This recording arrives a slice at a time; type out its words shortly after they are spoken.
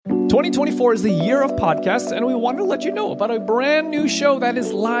2024 is the year of podcasts, and we wanted to let you know about a brand new show that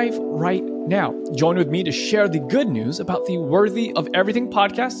is live right now. Join with me to share the good news about the Worthy of Everything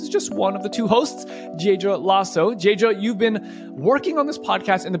podcast. Is just one of the two hosts, Jaedra Lasso. Jaedra, you've been working on this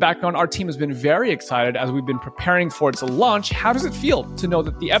podcast in the background. Our team has been very excited as we've been preparing for its launch. How does it feel to know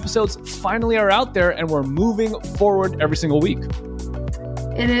that the episodes finally are out there and we're moving forward every single week?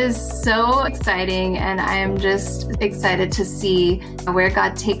 It is so exciting, and I am just excited to see where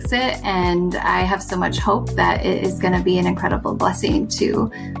God takes it, and I have so much hope that it is going to be an incredible blessing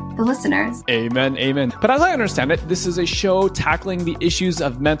to the listeners. Amen, amen. But as I understand it, this is a show tackling the issues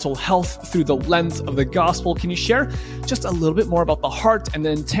of mental health through the lens of the gospel. Can you share just a little bit more about the heart and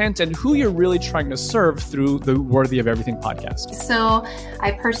the intent and who you're really trying to serve through the Worthy of Everything podcast? So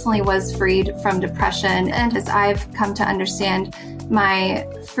I personally was freed from depression, and as I've come to understand my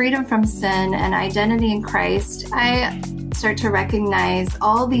freedom from sin and identity in Christ, I start to recognize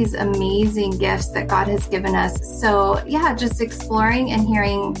all these amazing gifts that God has given us. So yeah, just exploring and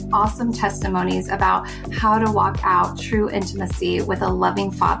hearing awesome testimonies about how to walk out true intimacy with a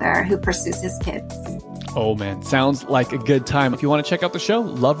loving Father who pursues his kids. Oh man, sounds like a good time. If you want to check out the show,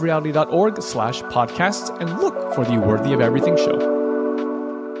 lovereality.org/podcasts and look for the Worthy of Everything show.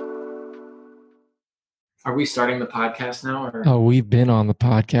 Are we starting the podcast now? Or? Oh, we've been on the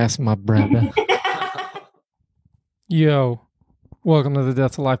podcast, my brother. Yo, welcome to the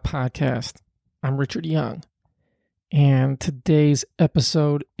Death to Life podcast. I'm Richard Young, and today's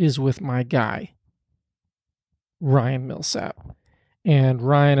episode is with my guy, Ryan Millsap. And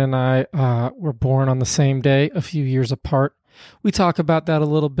Ryan and I were born on the same day, a few years apart. We talk about that a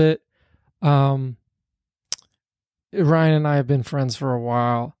little bit. Ryan and I have been friends for a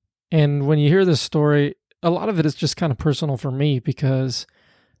while, and when you hear this story, a lot of it is just kind of personal for me because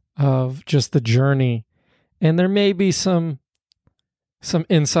of just the journey. And there may be some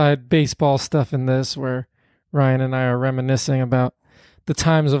inside baseball stuff in this where Ryan and I are reminiscing about the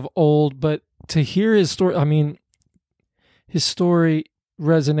times of old, but to hear his story, I mean, his story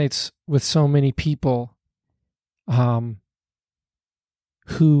resonates with so many people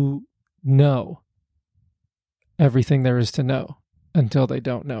who know everything there is to know until they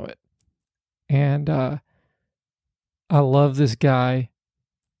don't know it. And I love this guy.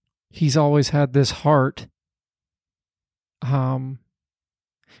 He's always had this heart.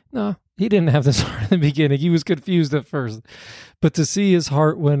 No, he didn't have this heart in the beginning. He was confused at first. But to see his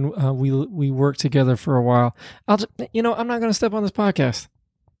heart when we worked together for a while, I'm not going to step on this podcast.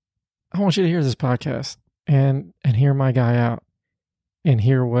 I want you to hear this podcast and hear my guy out and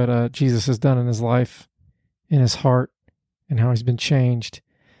hear what Jesus has done in his life, in his heart, and how he's been changed.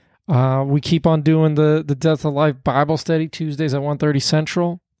 We keep on doing the Death of Life Bible study Tuesdays at 1:30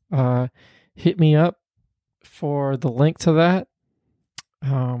 Central. Hit me up for the link to that.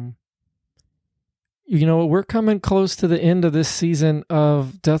 We're coming close to the end of this season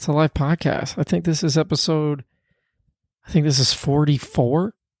of Death to Life podcast. I think this is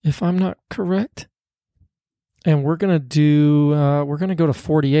 44, if I'm not correct. And we're going to go to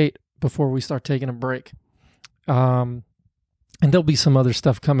 48 before we start taking a break. And there'll be some other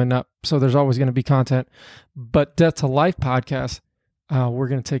stuff coming up. So there's always going to be content. But Death to Life podcast, we're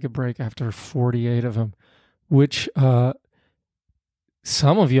going to take a break after 48 of them, which some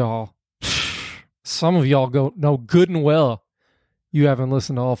of y'all know good and well you haven't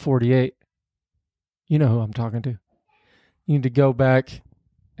listened to all 48. You know who I'm talking to. You need to go back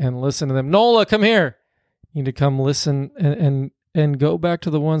and listen to them. Nola, come here. You need to come listen and go back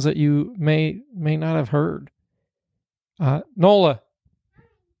to the ones that you may not have heard. Nola,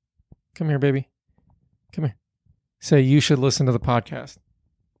 come here, baby. Come here. Say, you should listen to the podcast.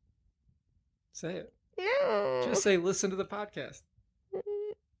 Say it. No. Just say, listen to the podcast.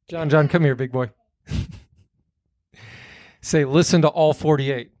 John, come here, big boy. Say, listen to all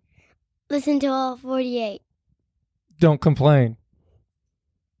 48. Listen to all 48. Don't complain.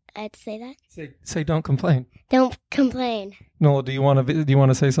 I had to say that? Say, don't complain. Don't complain. Nola, do you want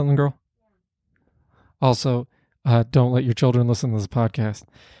to say something, girl? Also, don't let your children listen to this podcast.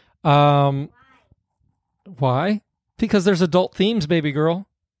 Why? Because there's adult themes, baby girl.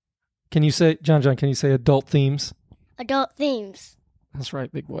 Can you say, John, can you say adult themes? Adult themes. That's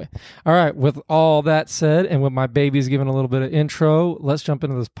right, big boy. All right, with all that said, and with my babies giving a little bit of intro, let's jump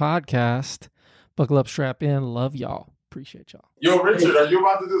into this podcast. Buckle up, strap in. Love y'all. Appreciate y'all. Yo, Richard, are you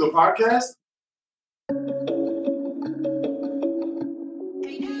about to do the podcast?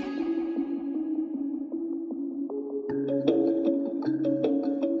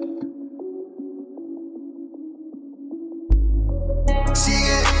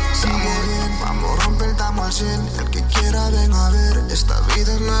 Vamos, rompe el tamo al 100. El que quiera ven a ver, esta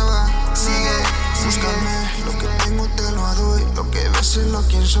vida es nueva. lo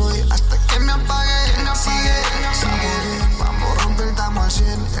quien soy hasta que me apague. Sigue, vamos a romper, estamos al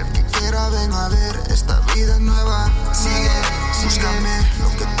 100. El que quiera ven a ver, esta vida es nueva. Sigue, búscame, lo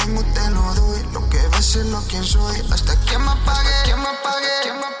que tengo te lo doy. Lo que ves es lo quien soy hasta que me apague.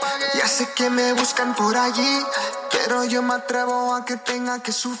 Ya sé que me buscan por allí, pero yo me atrevo a que tenga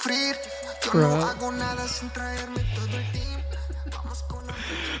que sufrir. Yo no hago nada sin traerme todo el team. Vamos con la...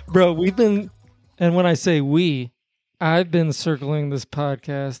 Bro, we've been, and when I say we, I've been circling this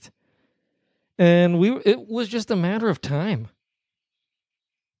podcast, and it was just a matter of time,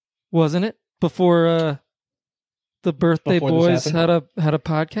 wasn't it? Before the birthday boys had a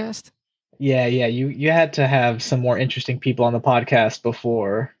podcast. Yeah. You had to have some more interesting people on the podcast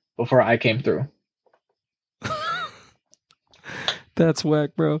before I came through. That's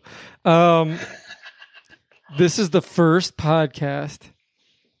whack, bro. This is the first podcast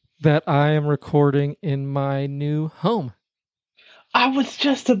that I am recording in my new home. I was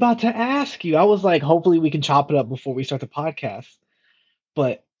just about to ask you. I was like, hopefully we can chop it up before we start the podcast.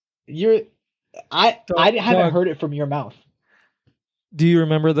 But I haven't heard it from your mouth. Do you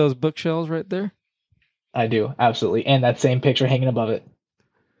remember those bookshelves right there? I do, absolutely. And that same picture hanging above it.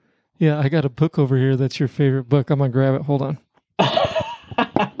 Yeah, I got a book over here that's your favorite book. I'm going to grab it. Hold on.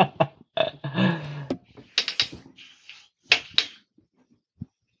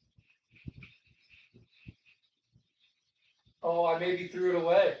 Oh, I maybe threw it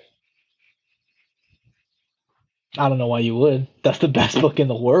away. I don't know why you would. That's the best book in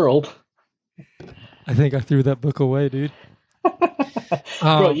the world. I think I threw that book away, dude.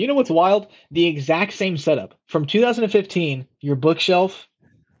 Bro, you know what's wild? The exact same setup. From 2015, your bookshelf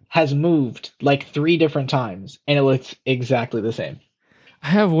has moved like 3 different times, and it looks exactly the same. I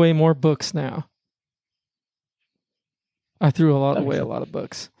have way more books now. I threw away a lot of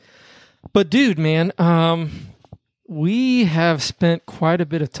books. But dude, man, we have spent quite a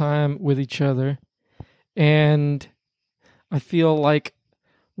bit of time with each other, and I feel like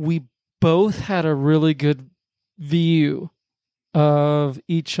we both had a really good view of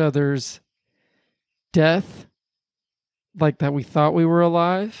each other's death, like that we thought we were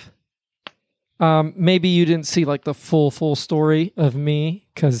alive. Maybe you didn't see like the full story of me,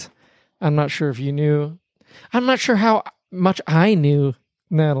 because I'm not sure if you knew. I'm not sure how much I knew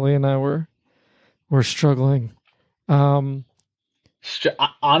Natalie and I were struggling.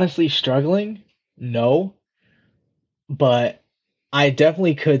 Honestly, struggling? No. But I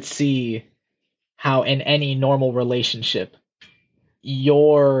definitely could see how in any normal relationship,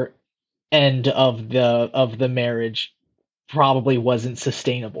 your end of the marriage probably wasn't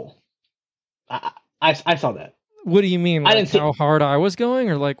sustainable. I saw that. What do you mean? Like I didn't see how hard I was going,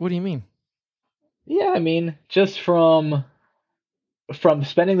 or like what do you mean? Yeah, I mean, just from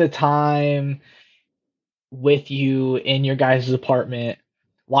spending the time with you in your guys' apartment,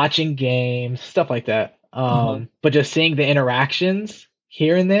 watching games, stuff like that. But just seeing the interactions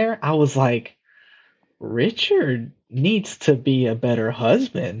here and there, I was like, Richard needs to be a better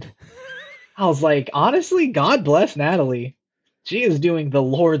husband. I was like, honestly, God bless Natalie. She is doing the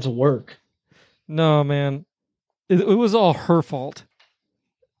Lord's work. No, man. It was all her fault.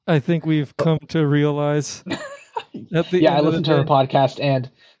 I think we've come to realize. I listened to her podcast, and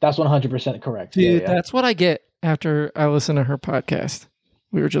that's 100% correct. Dude, that's what I get after I listen to her podcast.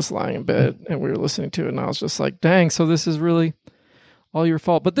 We were just lying in bed, and we were listening to it, and I was just like, dang, so this is really all your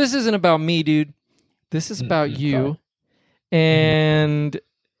fault. But this isn't about me, dude. This is about you. And,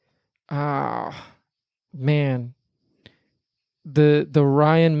 man, the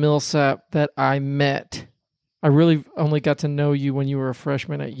Ryan Millsap that I met, I really only got to know you when you were a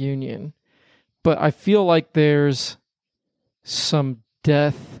freshman at Union. But I feel like there's some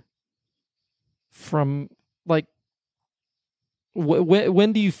death from, like,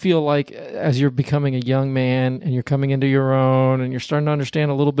 when do you feel like, as you're becoming a young man and you're coming into your own and you're starting to understand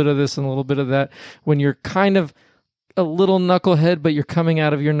a little bit of this and a little bit of that, when you're kind of a little knucklehead, but you're coming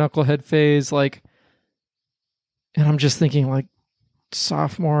out of your knucklehead phase, like, and I'm just thinking, like,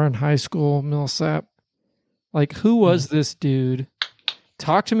 sophomore in high school, Millsap, like, who was this dude?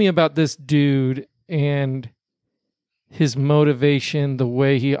 Talk to me about this dude and his motivation, the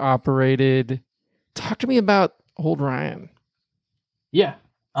way he operated. Talk to me about old Ryan. Yeah.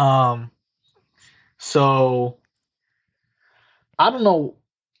 So I don't know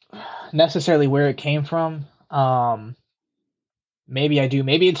necessarily where it came from. Maybe I do.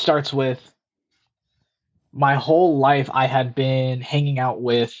 Maybe it starts with my whole life I had been hanging out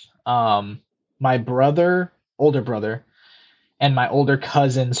with my brother, older brother, and my older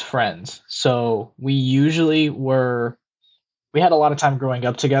cousin's friends. So we had a lot of time growing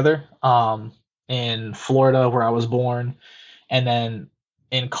up together in Florida, where I was born. And then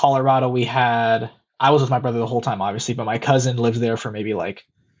in Colorado, I was with my brother the whole time, obviously, but my cousin lived there for maybe like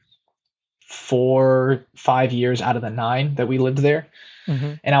 4-5 years out of the 9 that we lived there.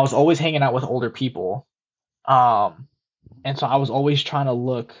 Mm-hmm. And I was always hanging out with older people. And so I was always trying to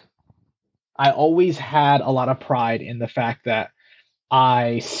look. I always had a lot of pride in the fact that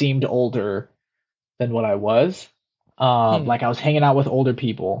I seemed older than what I was. Like I was hanging out with older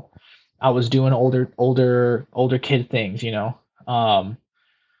people. I was doing older kid things, you know.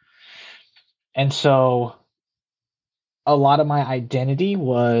 And so a lot of my identity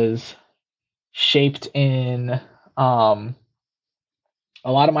was shaped in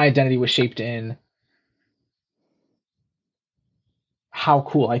how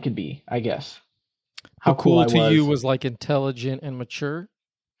cool I could be, I guess. How cool to you was like intelligent and mature.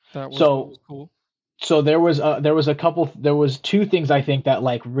 That was, so what was cool. So there was 2 things I think that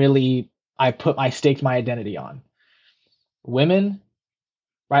like really I staked my identity on. Women,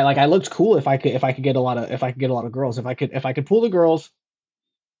 right? Like I looked cool if I could get a lot of girls. If I could pull the girls,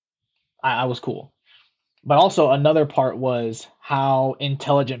 I was cool. But also another part was how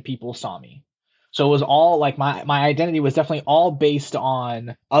intelligent people saw me. So it was all like my identity was definitely all based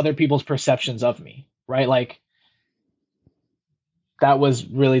on other people's perceptions of me, right? Like that was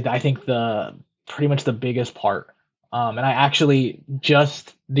really, I think, pretty much the biggest part. And I actually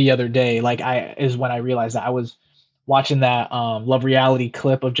just the other day, is when I realized that I was watching that Love Reality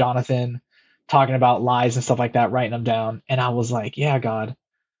clip of Jonathan talking about lies and stuff like that, writing them down, and I was like, yeah, God,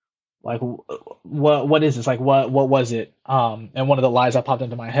 like what is this? Like what was it? And one of the lies that popped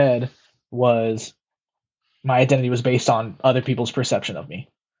into my head was my identity was based on other people's perception of me.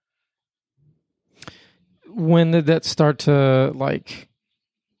 When did that start to like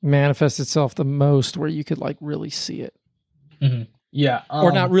manifest itself the most, where you could like really see it? Mm-hmm. Yeah.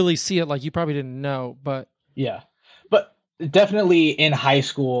 Or not really see it, like you probably didn't know, but yeah. But definitely in high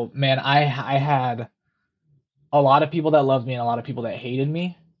school, man, I had a lot of people that loved me and a lot of people that hated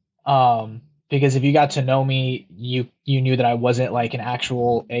me. Because if you got to know me, you knew that I wasn't like an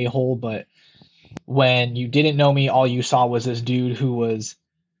actual a-hole, but when you didn't know me, all you saw was this dude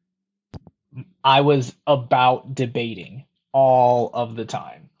I was about debating all of the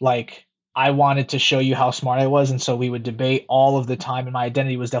time. Like I wanted to show you how smart I was, and so we would debate all of the time, and my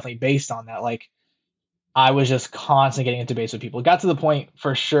identity was definitely based on that. Like I was just constantly getting into debates with people. It got to the point,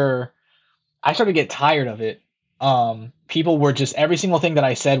 for sure, I started to get tired of it. People were just, every single thing that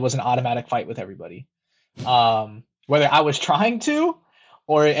I said was an automatic fight with everybody. Whether I was trying to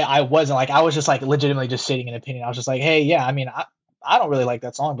or I wasn't, like I was just like legitimately just stating an opinion. I was just like, hey, yeah, I mean, I don't really like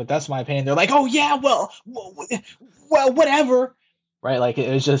that song, but that's my opinion. They're like, oh yeah, well, whatever. Right. Like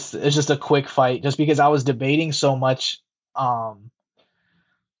it's just a quick fight, just because I was debating so much, all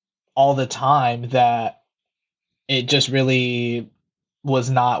the time, that it just really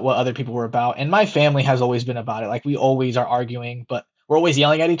was not what other people were about. And my family has always been about it. Like we always are arguing, but we're always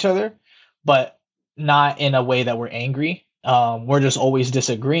yelling at each other, but not in a way that we're angry. We're just always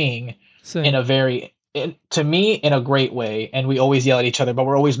disagreeing. Same. To me, in a great way. And we always yell at each other, but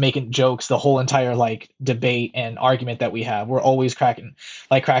we're always making jokes the whole entire like debate and argument that we have. We're always cracking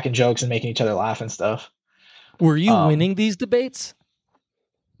jokes and making each other laugh and stuff. Were you winning these debates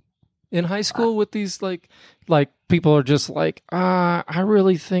in high school with these like people are just like, I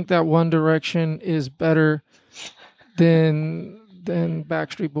really think that One Direction is better than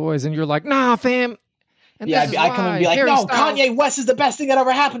Backstreet Boys, and you're like, nah, fam. And yeah, I come and be like, no, Kanye West is the best thing that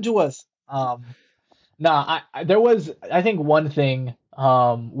ever happened to us. There was, I think one thing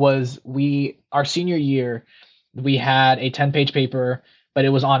was our senior year, we had a 10-page paper, but it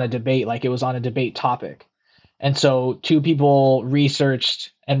was on a debate, like it was on a debate topic. And so 2 people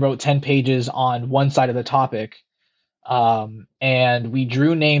researched and wrote 10 pages on one side of the topic. And we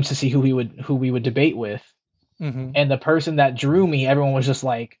drew names to see who we would debate with. Mm-hmm. And the person that drew me, everyone was just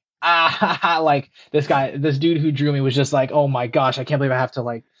like, like this dude who drew me was just like, oh my gosh, I can't believe I have to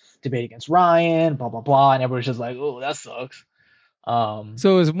like debate against Ryan, blah, blah, blah. And everyone's just like, oh, that sucks.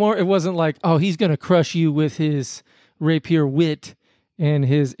 So it wasn't like, oh, he's going to crush you with his rapier wit and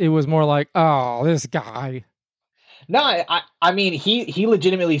it was more like, oh, this guy. No, I mean, he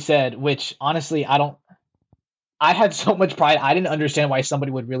legitimately said, which honestly, I had so much pride. I didn't understand why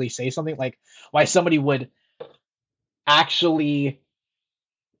somebody would really say something, like why somebody would actually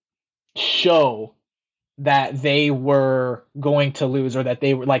show that they were going to lose, or that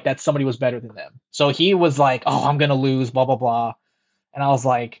they were like, that somebody was better than them. So he was like, oh, I'm going to lose, blah, blah, blah. And I was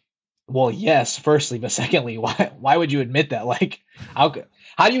like, well, yes, firstly, but secondly, why would you admit that? Like, how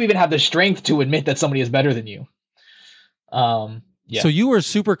do you even have the strength to admit that somebody is better than you? Yeah. So you were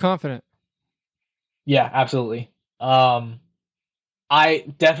super confident. Yeah, absolutely. I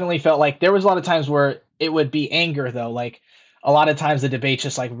definitely felt like there was a lot of times where it would be anger though. Like a lot of times the debate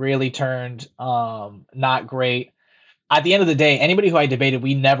just like really turned not great. At the end of the day, anybody who I debated,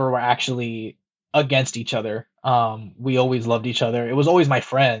 we never were actually against each other. We always loved each other. It was always my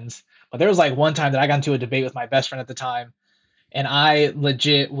friends. But there was like one time that I got into a debate with my best friend at the time, and I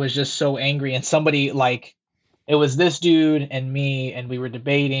legit was just so angry. And somebody like, it was this dude and me, and we were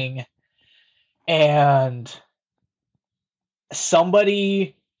debating, and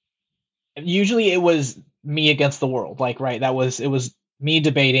somebody, usually it was me against the world. Like, right, it was me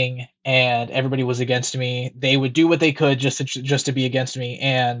debating, and everybody was against me. They would do what they could just to be against me,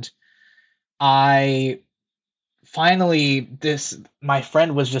 and I finally, my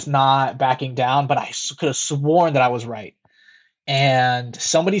friend was just not backing down, but I could have sworn that I was right. And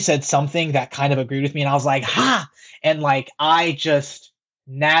somebody said something that kind of agreed with me, and I was like, ha! And like, I just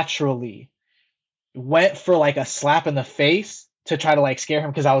naturally went for like a slap in the face to try to like scare him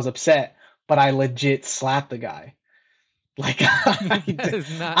because I was upset, but I legit slapped the guy. Like,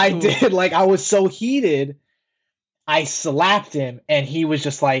 I did. Like, I was so heated, I slapped him, and he was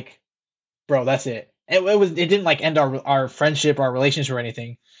just like, bro, that's it. It didn't like end our friendship or our relationship or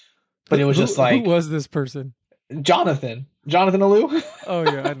anything, but it was just like, who was this person? Jonathan Alou. Oh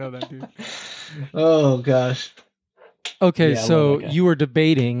yeah, I know that dude. Oh gosh. Okay, yeah, so you were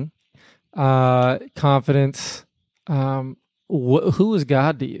debating confidence. Who was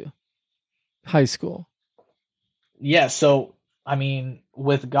God to you? High school. Yeah, so I mean,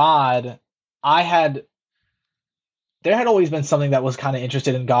 with God, there had always been something that was kind of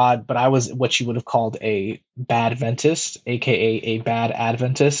interested in God, but I was what you would have called a bad Adventist, aka a bad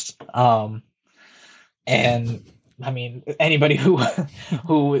Adventist. And I mean, anybody who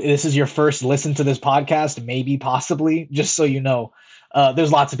this is your first listen to this podcast, maybe possibly, just so you know,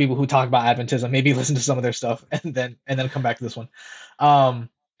 there's lots of people who talk about Adventism. Maybe listen to some of their stuff and then come back to this one. But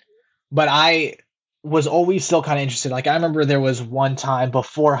I was always still kind of interested. Like, I remember there was one time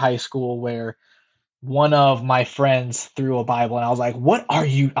before high school where one of my friends threw a Bible, and I was like, what are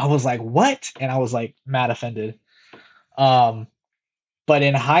you? I was like, what? And I was like mad offended. But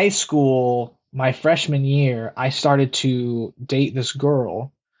in high school, my freshman year, I started to date this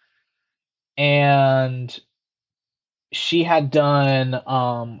girl, and she had done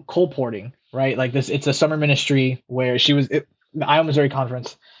colporting, right? Like this, it's a summer ministry where she was Iowa Missouri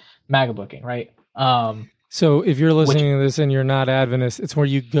Conference MAGA booking, right? So if you're listening to this and you're not Adventist, it's where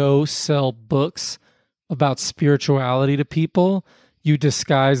you go sell books about spirituality to people. You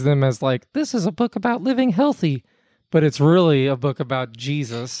disguise them as like, this is a book about living healthy, but it's really a book about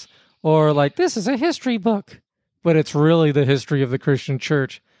Jesus. Or like, this is a history book, but it's really the history of the Christian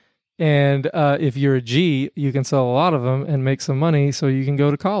church. And if you're a G, you can sell a lot of them and make some money so you can go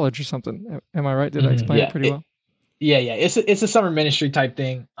to college or something. Am I right? Did I explain it pretty well? Yeah. It's a summer ministry type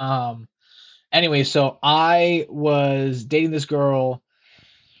thing. Anyway, so I was dating this girl,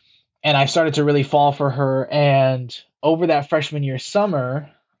 and I started to really fall for her. And over that freshman year summer,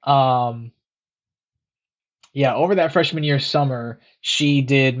 she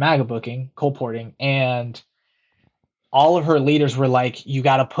did MAGA booking, colporting, and all of her leaders were like, you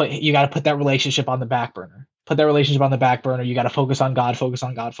got to put that relationship on the back burner. Put that relationship on the back burner. You got to focus on God, focus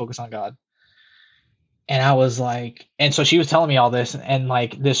on God, focus on God. And I was like, and so she was telling me all this, and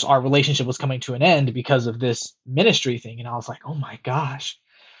like our relationship was coming to an end because of this ministry thing. And I was like, oh my gosh.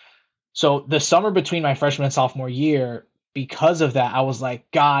 So the summer between my freshman and sophomore year, because of that, I was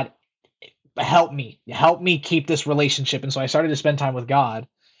like, God, help me keep this relationship. And so I started to spend time with God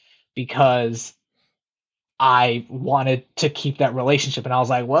because I wanted to keep that relationship. And I was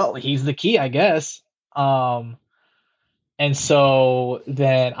like, well, he's the key, I guess. And so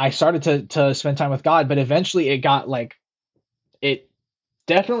then I started to spend time with God, but eventually it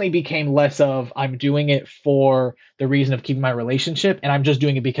definitely became less of I'm doing it for the reason of keeping my relationship, and I'm just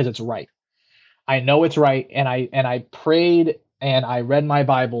doing it because it's right. I know it's right, and I prayed and I read my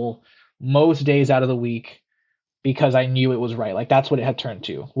Bible most days out of the week because I knew it was right. Like, that's what it had turned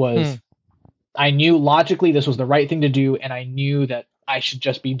to, was I knew logically this was the right thing to do, and I knew that I should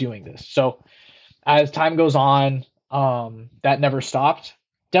just be doing this. So as time goes on, that never stopped.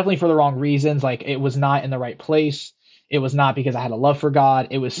 Definitely for the wrong reasons. Like, it was not in the right place. It was not because I had a love for God.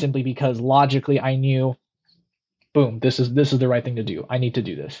 It was simply because logically I knew, boom, this is the right thing to do. I need to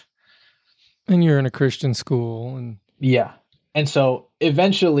do this. And you're in a Christian school, and yeah. And so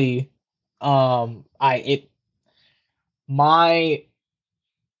eventually, for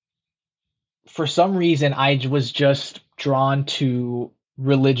some reason, I was just drawn to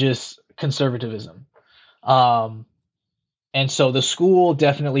religious conservatism. And so the school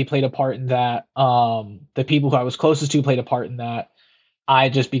definitely played a part in that. The people who I was closest to played a part in that. I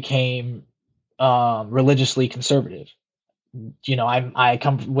just became religiously conservative. You know, I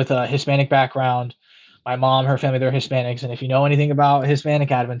come with a Hispanic background. My mom, her family, they're Hispanics, and if you know anything about Hispanic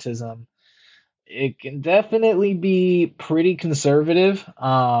Adventism, it can definitely be pretty conservative.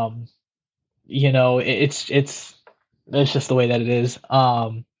 You know, it's just the way that it is.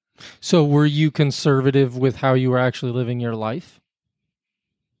 So were you conservative with how you were actually living your life?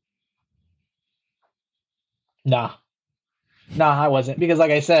 Nah, I wasn't, because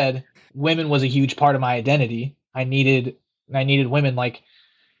like I said, women was a huge part of my identity. I needed women. Like,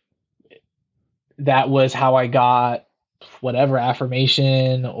 that was how I got whatever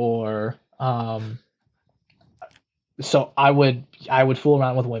affirmation or so I would fool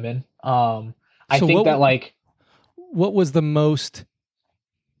around with women. I So think what- that, like, What was the most,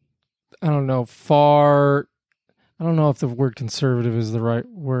 I don't know if the word conservative is the right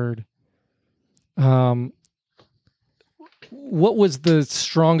word. What was the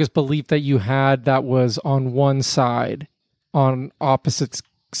strongest belief that you had that was on one side, on opposite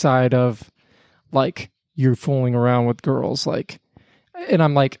side of, like, you're fooling around with girls? Like, and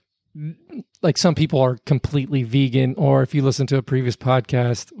I'm like some people are completely vegan, or if you listen to a previous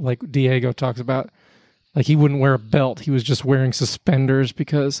podcast, like Diego talks about, like, he wouldn't wear a belt. He was just wearing suspenders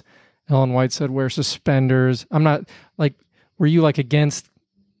because Ellen White said wear suspenders. I'm not, like, were you like against,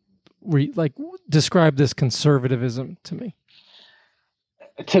 describe this conservatism to me?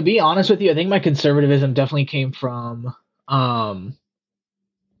 To be honest with you, I think my conservatism definitely came from, I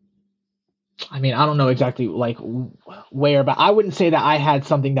mean, I don't know exactly like where, but I wouldn't say that I had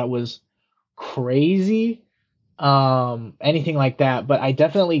something that was crazy, anything like that. But I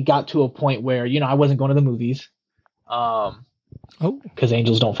definitely got to a point where, you know, I wasn't going to the movies, because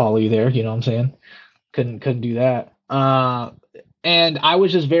angels don't follow you there. You know what I'm saying? Couldn't do that. And I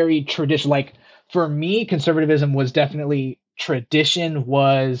was just very traditional. Like, for me, conservatism was definitely, tradition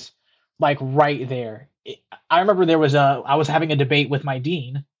was like right there. I remember I was having a debate with my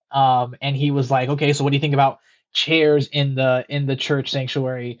dean, and he was like, okay, so what do you think about chairs in the church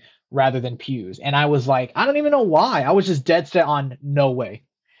sanctuary rather than pews? And I was like, I don't even know why. I was just dead set on, no way.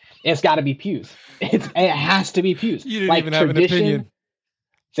 It's got to be pews. It has to be pews. You didn't like, even have an opinion.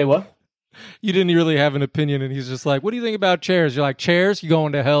 Say what? You didn't really have an opinion, and he's just like, what do you think about chairs? You're like, chairs? You're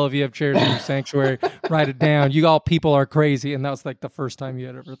going to hell if you have chairs in your sanctuary. Write it down. You all people are crazy. And that was like the first time you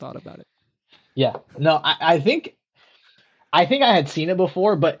had ever thought about it. Yeah. No, I think I had seen it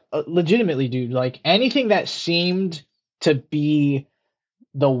before, but legitimately, dude, like, anything that seemed to be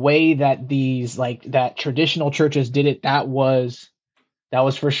the way that these, like, that traditional churches did it, that was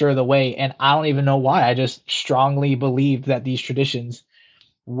for sure the way. And I don't even know why. I just strongly believed that these traditions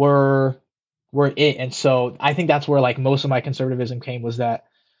were it. And so I think that's where, like, most of my conservatism came, was that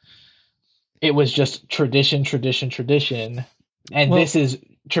it was just tradition. And this is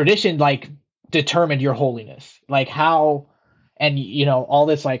tradition, like, determined your holiness, like how, and, you know, all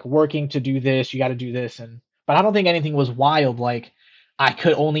this, like, working to do this, you got to do this. But I don't think anything was wild. Like, I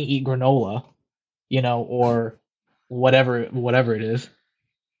could only eat granola, you know, or whatever it is.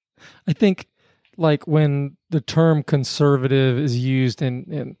 I think, like, when the term conservative is used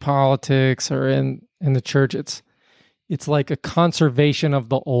in politics or in the church, it's like a conservation of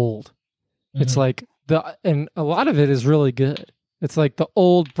the old. Mm-hmm. It's like and a lot of it is really good. It's like the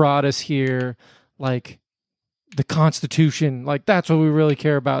old brought us here, like the Constitution, like that's what we really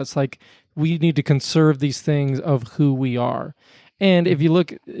care about. It's like we need to conserve these things of who we are. And if you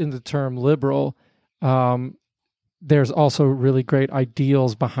look in the term liberal, there's also really great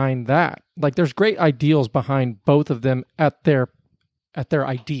ideals behind that. Like, there's great ideals behind both of them at their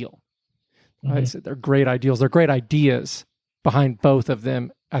ideal. Mm-hmm. I said they're great ideals. They're great ideas behind both of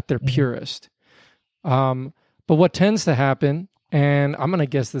them at their purest. But what tends to happen, and I'm going to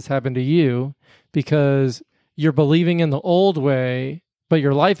guess this happened to you, because you're believing in the old way, but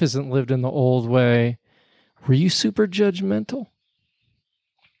your life isn't lived in the old way. Were you super judgmental?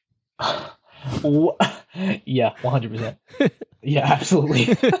 Yeah, 100%. Yeah,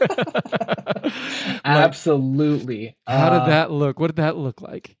 absolutely. Absolutely. How did that look? What did that look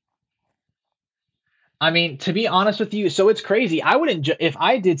like? I mean, to be honest with you, so it's crazy. I wouldn't if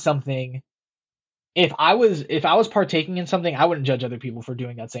I did something, if I was partaking in something, I wouldn't judge other people for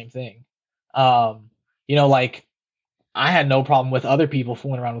doing that same thing. You know, like, I had no problem with other people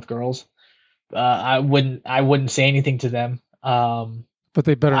fooling around with girls. I wouldn't say anything to them. But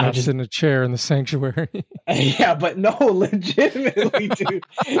they better not sit in a chair in the sanctuary. Yeah, but no, legitimately, dude.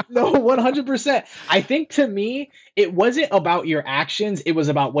 No, 100%. I think, to me, it wasn't about your actions. It was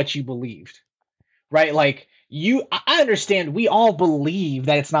about what you believed, right? Like, I understand we all believe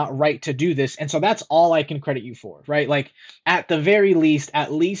that it's not right to do this. And so that's all I can credit you for, right? Like at the very least,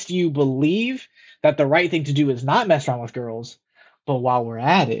 at least you believe that the right thing to do is not mess around with girls. But while we're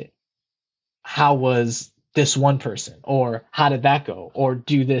at it, how was this one person? Or how did that go? Or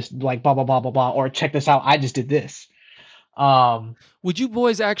do this, like blah, blah, blah, blah, blah. Or check this out. I just did this. Would you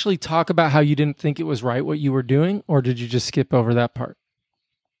boys actually talk about how you didn't think it was right what you were doing? Or did you just skip over that part?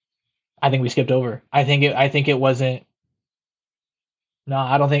 I think we skipped over. I think it wasn't. No,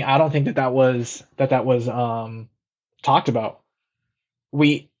 I don't think that was talked about.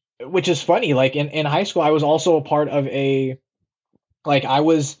 Which is funny. Like in high school, I was also a part of I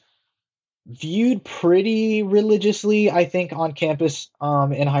was viewed pretty religiously, I think, on campus,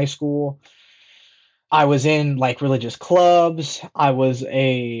 in high school. I was in like religious clubs. I was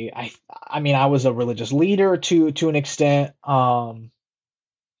a religious leader to an extent.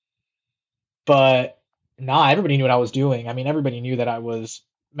 But everybody knew what I was doing. I mean, everybody knew that I was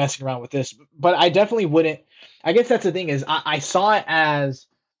messing around with this, but I definitely wouldn't. I guess that's the thing is I saw it as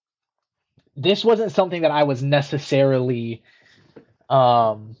this wasn't something that I was necessarily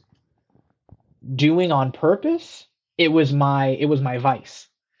doing on purpose. It was my vice,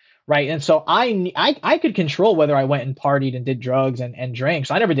 right? And so I could control whether I went and partied and did drugs and drank.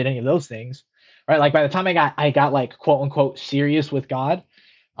 So I never did any of those things, right? Like by the time I got like quote unquote serious with God,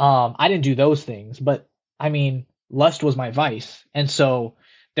 I didn't do those things, but I mean, lust was my vice. And so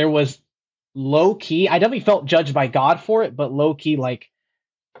there was low key, I definitely felt judged by God for it, but low key, like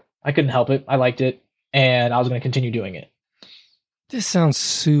I couldn't help it. I liked it and I was going to continue doing it. This sounds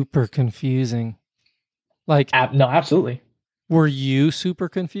super confusing. Like, no, absolutely. Were you super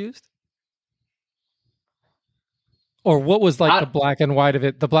confused? Or what was like the black and white of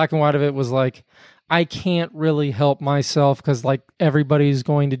it? The black and white of it was like, I can't really help myself because like everybody's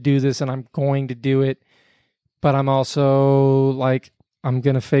going to do this and I'm going to do it. But I'm also like, I'm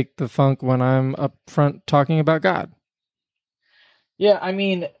going to fake the funk when I'm up front talking about God. Yeah, I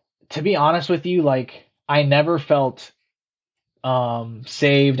mean, to be honest with you, like I never felt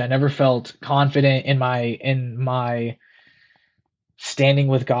saved. I never felt confident in my standing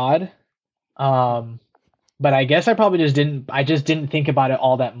with God. But I guess I probably just didn't think about it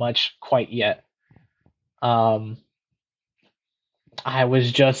all that much quite yet. I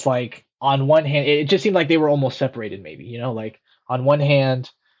was just like, on one hand, it just seemed like they were almost separated, maybe, you know, like on one hand,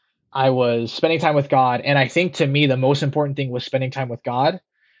 I was spending time with God. And I think to me, the most important thing was spending time with God.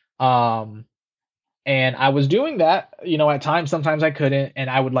 And I was doing that, you know, at times, sometimes I couldn't. And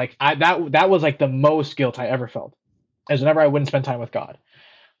I would like, that was like the most guilt I ever felt, as whenever I wouldn't spend time with God.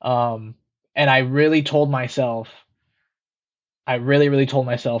 And I really told myself,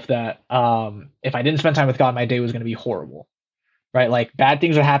 that if I didn't spend time with God, my day was going to be horrible, right? Like bad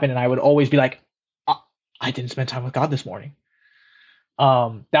things would happen, and I would always be like, oh, I didn't spend time with God this morning.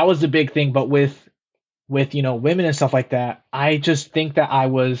 That was the big thing. But with you know, women and stuff like that, I just think that I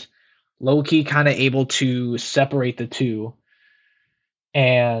was low key kind of able to separate the two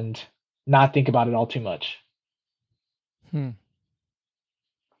and not think about it all too much.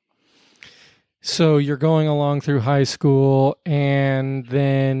 So you're going along through high school and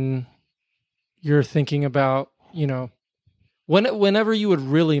then you're thinking about, you know, whenever you would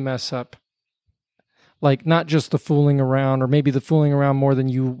really mess up, like not just the fooling around or maybe the fooling around more than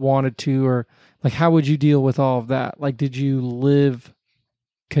you wanted to, or like, how would you deal with all of that? Like, did you live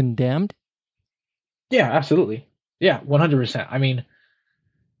condemned? Yeah, absolutely. Yeah, 100%. I mean,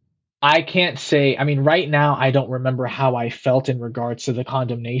 I can't say, I mean, right now, I don't remember how I felt in regards to the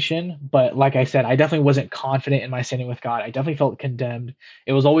condemnation, but like I said, I definitely wasn't confident in my standing with God. I definitely felt condemned.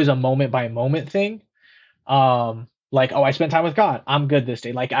 It was always a moment by moment thing. Like, oh, I spent time with God, I'm good this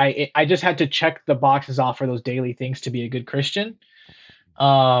day. Like I just had to check the boxes off for those daily things to be a good Christian.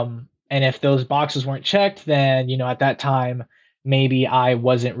 And if those boxes weren't checked, then, you know, at that time, maybe I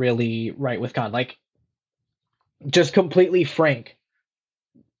wasn't really right with God. Like, just completely frank,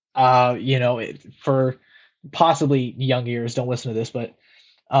 you know, for possibly young ears, don't listen to this, but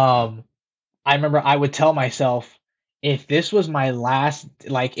I remember I would tell myself, if this was my last,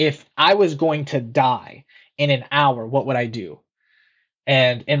 like if I was going to die in an hour, what would I do?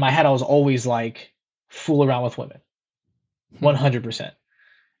 And in my head, I was always like, fool around with women, 100%.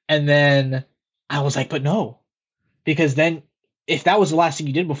 And then I was like, but no, because then if that was the last thing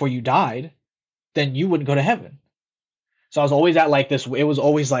you did before you died, then you wouldn't go to heaven. So I was always at like this, it was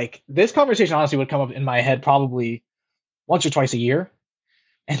always like, this conversation honestly would come up in my head probably once or twice a year.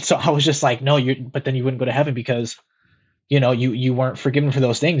 And so I was just like, no, but then you wouldn't go to heaven because, you know, you weren't forgiven for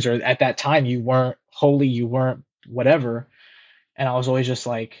those things, or at that time you weren't holy, you weren't whatever. And I was always just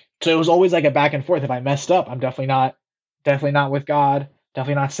like, so it was always like a back and forth. If I messed up, I'm definitely not with God,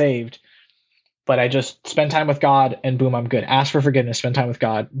 definitely not saved. But I just spend time with God and boom, I'm good. Ask for forgiveness, spend time with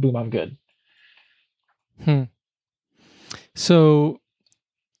God, boom, I'm good. So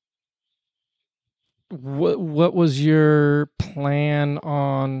what was your plan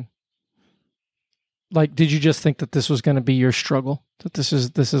on, like, did you just think that this was going to be your struggle, that this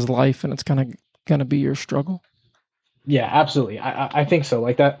is life and it's going to be your struggle? Yeah, absolutely. I think so.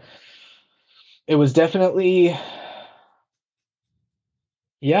 Like that, it was definitely,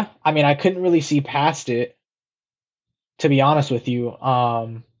 yeah. I mean, I couldn't really see past it, to be honest with you.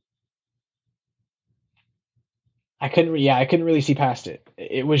 I couldn't really see past it.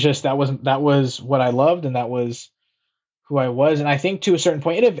 It was just, that was what I loved, and that was who I was. And I think to a certain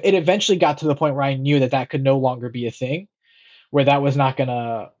point, it eventually got to the point where I knew that could no longer be a thing, where that wasn't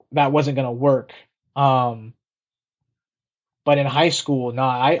gonna work. But in high school,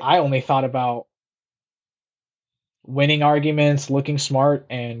 I only thought about winning arguments, looking smart,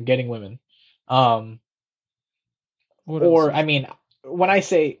 and getting women. I mean, when I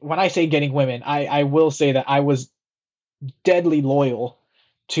say getting women, I will say that I was deadly loyal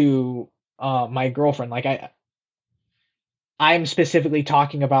to my girlfriend. Like I'm specifically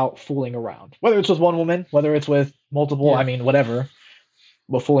talking about fooling around, whether it's with one woman, whether it's with multiple. Yeah. I mean, whatever,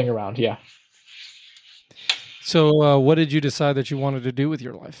 but fooling around, yeah. So, what did you decide that you wanted to do with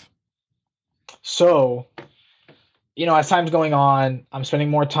your life? So, as time's going on, I'm spending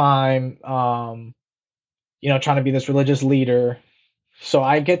more time, trying to be this religious leader. So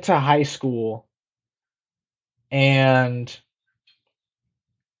I get to high school, it's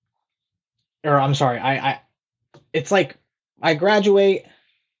like I graduate,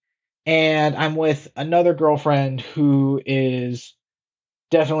 and I'm with another girlfriend who is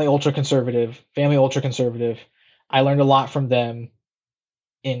definitely ultra conservative, family ultra conservative. I learned a lot from them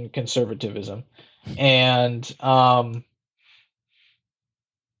in conservatism. And so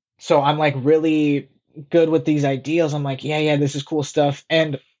I'm like really good with these ideals. I'm like, yeah, this is cool stuff.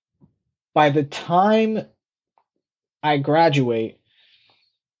 And by the time I graduate,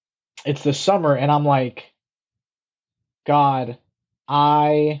 it's the summer, and I'm like, God,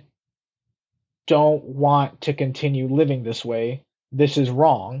 I don't want to continue living this way. This is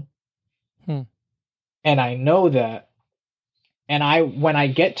wrong. And I know that. And when I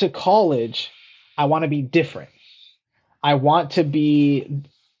get to college, I want to be different. I want to be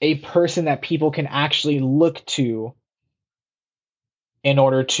a person that people can actually look to in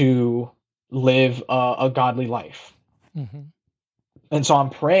order to live a godly life. Mm-hmm. And so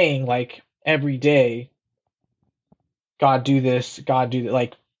I'm praying like every day, God, do this. God, do that.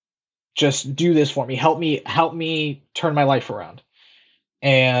 Like, just do this for me. Help me turn my life around.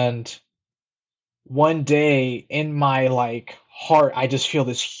 And one day in my like heart, I just feel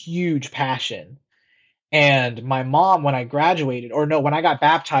this huge passion. And my mom, when I got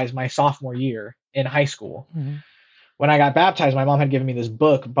baptized my sophomore year in high school, when I got baptized, my mom had given me this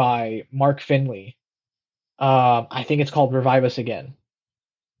book by Mark Finley. I think it's called Revive Us Again.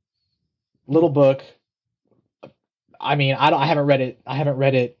 Little book. I mean, I haven't read it. I haven't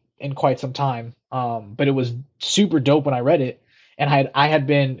read it in quite some time. But it was super dope when I read it. And I had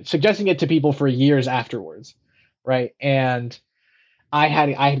been suggesting it to people for years afterwards, right? And I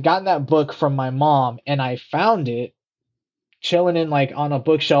had gotten that book from my mom, and I found it chilling in like on a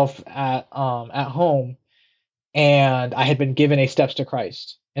bookshelf at home, and I had been given a Steps to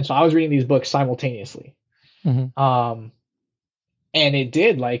Christ, and so I was reading these books simultaneously. And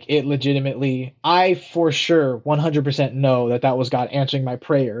it legitimately, I for sure 100% know that was God answering my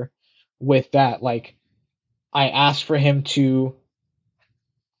prayer with that. Like, I asked for him to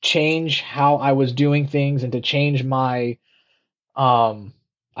change how I was doing things and to change my, I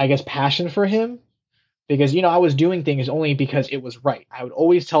guess, passion for him, because, I was doing things only because it was right. I would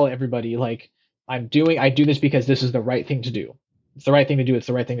always tell everybody, like, I do this because this is the right thing to do. It's the right thing to do. It's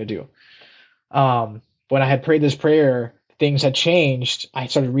the right thing to do. When I had prayed this prayer, things had changed. I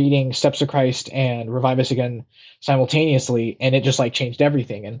started reading Steps to Christ and Revive Us Again simultaneously, and it just like changed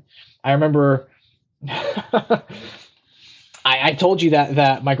everything. And I remember I told you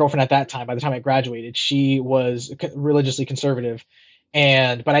that my girlfriend at that time, by the time I graduated, she was religiously conservative,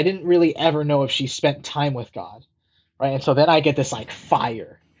 but I didn't really ever know if she spent time with God, right? And so then I get this like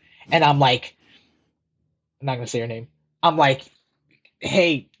fire, and I'm like, I'm not gonna say her name. I'm like,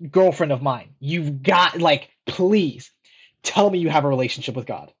 hey, girlfriend of mine, you've got, like, please tell me you have a relationship with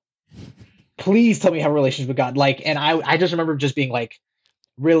God. Please tell me you have a relationship with God. Like, and I just remember just being like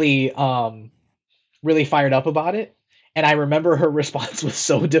really, really fired up about it. And I remember her response was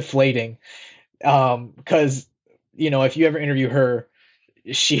so deflating. Cause if you ever interview her,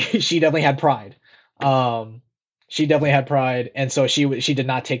 she definitely had pride. She definitely had pride, and so she did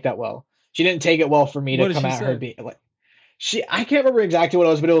not take that well. She didn't take it well for me to come at her being like I can't remember exactly what it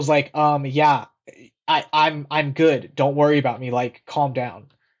was, but it was like, yeah, I'm good. Don't worry about me. Like, calm down.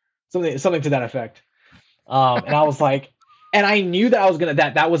 Something to that effect. And I was like, and I knew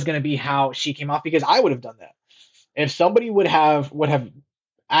that that was gonna be how she came off, because I would have done that. If somebody would have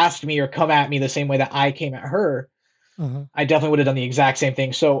asked me or come at me the same way that I came at her, I definitely would have done the exact same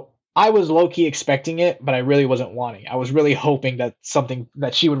thing. So I was low key expecting it, but I really wasn't wanting. I was really hoping that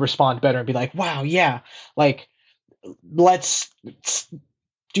she would respond better and be like, wow, yeah, like, let's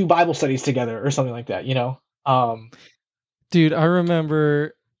do Bible studies together or something like that, Dude, I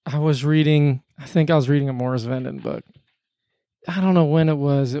remember I think I was reading a Morris Venden book. I don't know when it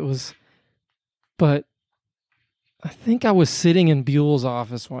was, but I think I was sitting in Buell's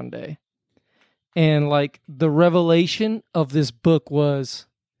office one day, and like the revelation of this book was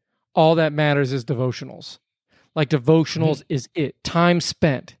all that matters is devotionals. Like, devotionals is it. Time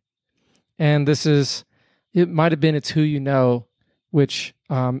spent. And it might have been It's Who You Know, which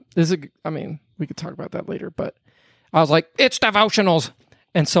we could talk about that later, but I was like, it's devotionals.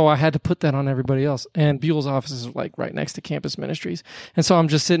 And so I had to put that on everybody else. And Buell's office is like right next to Campus Ministries. And so I'm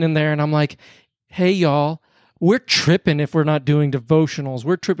just sitting in there and I'm like, hey, y'all, we're tripping if we're not doing devotionals.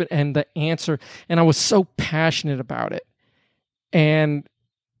 We're tripping. And the answer, and I was so passionate about it. And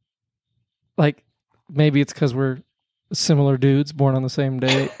like, maybe it's because we're similar dudes born on the same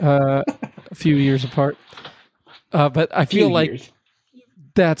day, a few years apart. But I feel like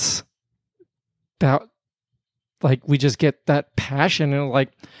that's that. Like, we just get that passion and like,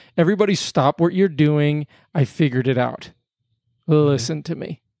 everybody stop what you're doing. I figured it out. Listen to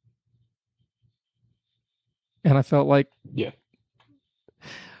me. And I felt like, yeah.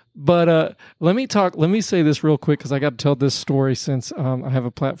 But let me say this real quick, because I got to tell this story since I have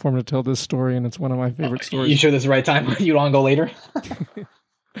a platform to tell this story, and it's one of my favorite stories. You sure this is the right time? You want to go later?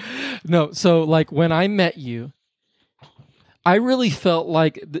 No, so like when I met you, I really felt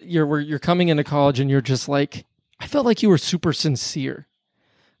like you're coming into college and you're just like, I felt like you were super sincere.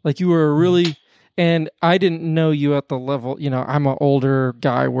 Like you were really, and I didn't know you at the level, I'm an older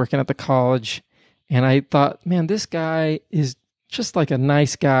guy working at the college, and I thought, man, this guy is just like a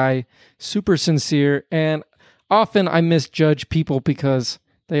nice guy, super sincere. And often I misjudge people because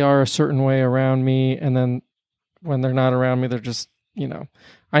they are a certain way around me, and then when they're not around me, they're just,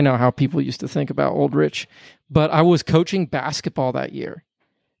 I know how people used to think about Old Rich. But I was coaching basketball that year,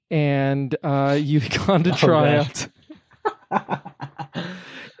 and you had gone to tryouts.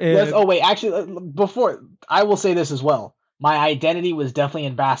 Actually, before, I will say this as well. My identity was definitely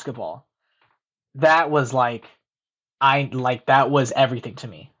in basketball. That was that was everything to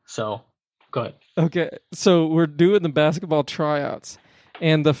me. So, go ahead. Okay, so we're doing the basketball tryouts,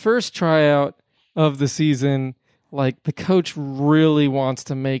 and the first tryout of the season, like the coach really wants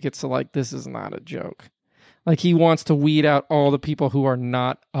to make it so like this is not a joke. Like he wants to weed out all the people who are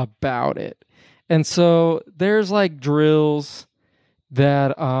not about it. And so there's like drills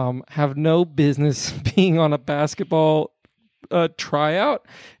that have no business being on a basketball tryout.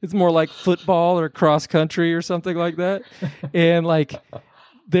 It's more like football or cross country or something like that. And like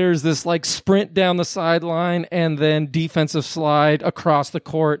there's this like sprint down the sideline and then defensive slide across the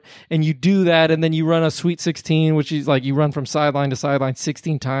court. And you do that, and then you run a Sweet 16, which is like you run from sideline to sideline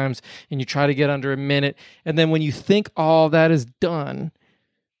 16 times, and you try to get under a minute. And then when you think all that is done,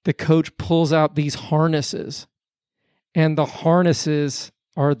 the coach pulls out these harnesses, and the harnesses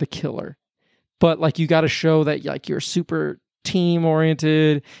are the killer. But like you got to show that like you're super team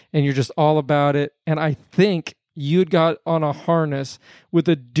oriented and you're just all about it. And I think you'd got on a harness with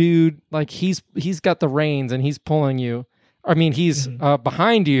a dude, like he's got the reins and he's pulling you. I mean, he's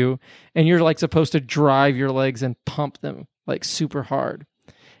behind you, and you're like supposed to drive your legs and pump them like super hard.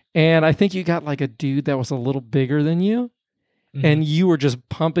 And I think you got like a dude that was a little bigger than you, and you were just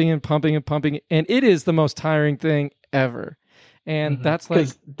pumping and pumping and pumping. And it is the most tiring thing ever. And that's like,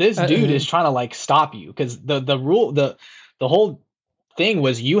 this dude is trying to like stop you, because the rule, the whole thing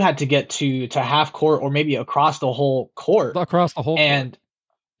was you had to get to half court or maybe across the whole court. Across the whole court.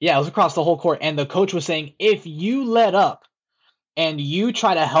 Yeah, it was across the whole court. And the coach was saying, if you let up and you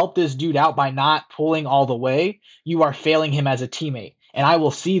try to help this dude out by not pulling all the way, you are failing him as a teammate. And I will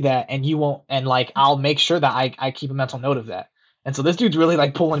see that, and you won't, and like I'll make sure that I keep a mental note of that. And so this dude's really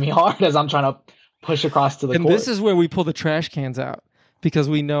like pulling me hard as I'm trying to push across to the court. And this is where we pull the trash cans out, because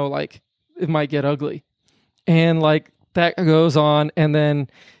we know like it might get ugly. And like that goes on, and then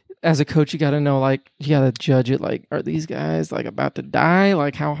as a coach, you got to know, like, you got to judge it. Like, are these guys like about to die?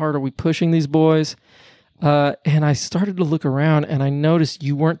 Like, how hard are we pushing these boys? And I started to look around and I noticed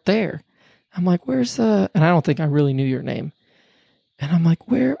you weren't there. I'm like, where's and I don't think I really knew your name. And I'm like,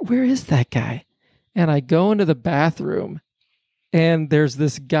 where is that guy? And I go into the bathroom and there's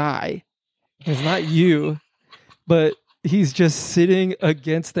this guy. It's not you, but he's just sitting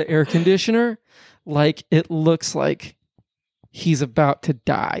against the air conditioner. Like it looks like he's about to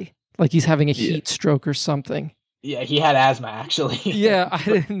die. Like he's having a heat stroke or something. Yeah, he had asthma, actually. Yeah, I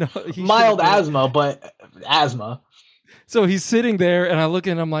didn't know. Mild asthma, but asthma. So he's sitting there, and I look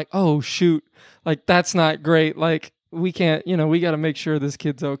at him, I'm like, oh, shoot. Like, that's not great. Like, we can't, we got to make sure this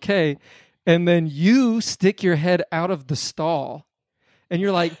kid's okay. And then you stick your head out of the stall, and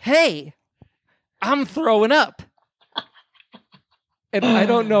you're like, hey, I'm throwing up. And I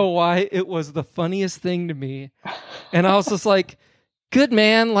don't know why it was the funniest thing to me. And I was just like, good,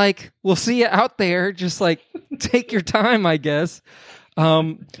 man. Like, we'll see you out there. Just like, take your time, I guess.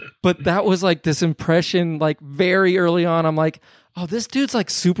 But that was like this impression, like very early on. I'm like, oh, this dude's like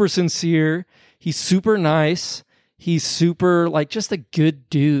super sincere. He's super nice. He's super like just a good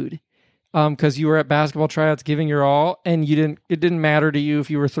dude. Because you were at basketball tryouts giving your all, and it didn't matter to you if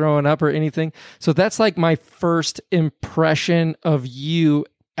you were throwing up or anything. So that's like my first impression of you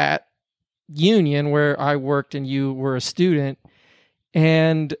at Union, where I worked and you were a student.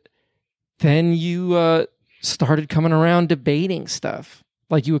 And then you started coming around debating stuff.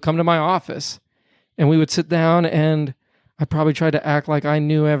 Like you would come to my office and we would sit down, and I probably tried to act like I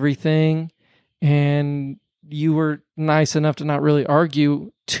knew everything, and you were nice enough to not really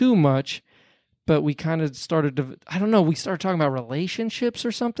argue too much, but we kind of started to, I don't know, we started talking about relationships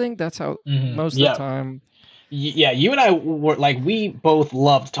or something. That's how most of the time. Yeah, you and I were like, we both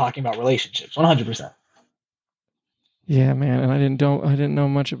loved talking about relationships, 100%. Yeah, man, and I didn't know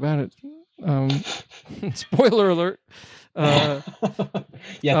much about it. Spoiler alert. Yeah,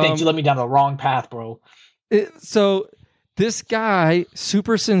 thanks. You led me down the wrong path, bro. So this guy,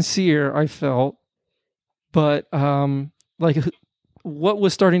 super sincere, I felt, but like what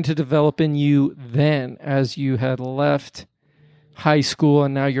was starting to develop in you then as you had left high school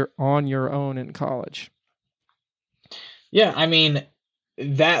and now you're on your own in college? Yeah, I mean,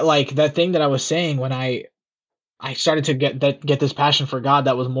 that thing that I was saying when I started to get this passion for God,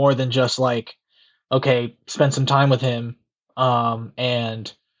 that was more than just like, okay, spend some time with him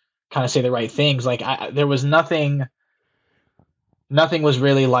and kind of say the right things. Like there was nothing was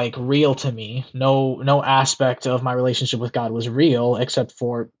really like real to me. No aspect of my relationship with God was real except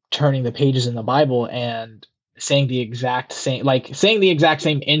for turning the pages in the Bible and saying the exact same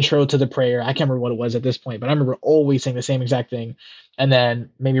intro to the prayer. I can't remember what it was at this point, but I remember always saying the same exact thing, and then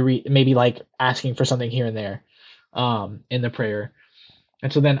maybe like asking for something here and there in the prayer.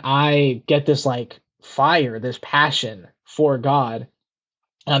 And so then I get this like fire, this passion for God,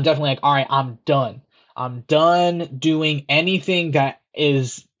 and I'm definitely like, all right, I'm done. I'm done doing anything that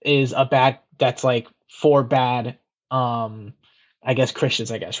is a bad, that's like for bad, I guess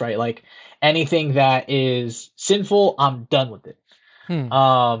Christians, I guess, right? Like anything that is sinful, I'm done with it.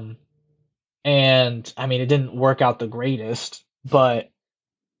 And I mean, it didn't work out the greatest, but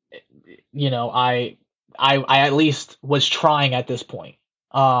I at least was trying at this point,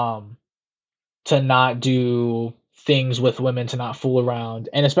 to not do things with women, to not fool around.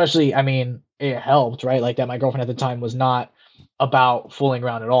 And especially, I mean, it helped, right? Like that my girlfriend at the time was not about fooling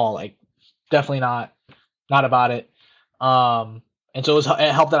around at all. Like definitely not about it. And so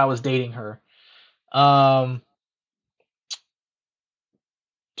it helped that I was dating her.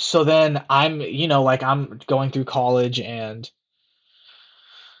 So then I'm going through college and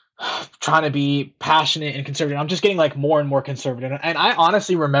trying to be passionate and conservative. I'm just getting like more and more conservative. And I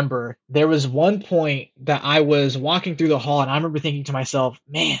honestly remember there was one point that I was walking through the hall and I remember thinking to myself,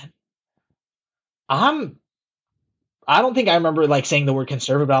 man, I don't think I remember like saying the word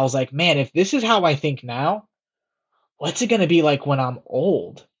conservative, but I was like, man, if this is how I think now, what's it going to be like when I'm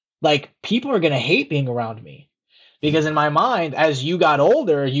old? Like people are going to hate being around me. Because in my mind, as you got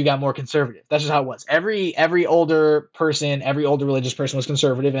older, you got more conservative. That's just how it was. Every older person, every older religious person was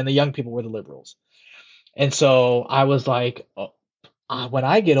conservative, and the young people were the liberals. And so I was like, when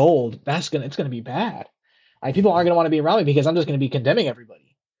I get old, it's gonna be bad. Like people aren't gonna want to be around me because I'm just gonna be condemning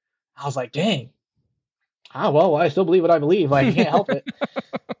everybody. I was like, dang. Well, I still believe what I believe. Like I can't help it.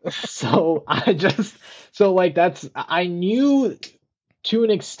 I knew to an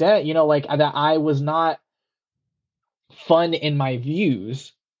extent, like that I was not fun in my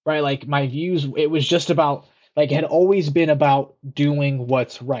views, right? Like my views, it was just about, like, it had always been about doing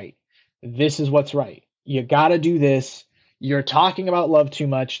what's right. This is what's right. You got to do this. You're talking about love too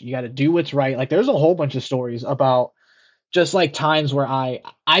much. You got to do what's right. Like there's a whole bunch of stories about just like times where I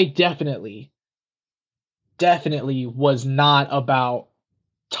definitely definitely was not about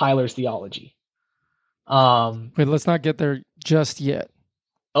Tyler's theology. Wait, let's not get there just yet.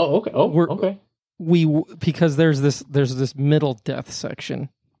 Oh, okay. Oh, okay. Because there's this middle death section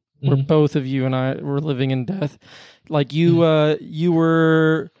where both of you and I were living in death. Like you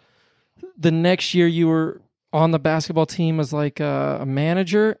were the next year you were on the basketball team as like a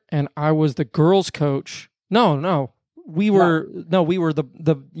manager, and I was the girls coach. No. You were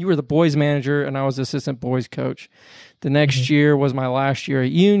the boys manager, and I was assistant boys coach. The next year was my last year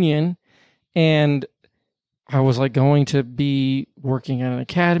at Union, and I was like going to be working at an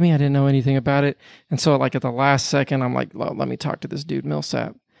academy. I didn't know anything about it. And so like at the last second, I'm like, let me talk to this dude,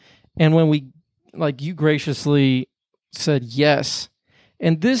 Millsap. And when you graciously said yes.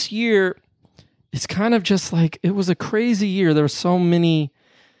 And this year, it's kind of just like, it was a crazy year. There were so many,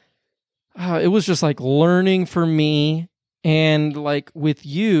 it was just like learning for me. And like with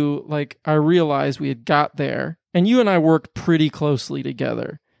you, like I realized we had got there, and you and I worked pretty closely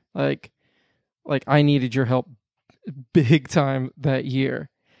together. Like I needed your help big time that year.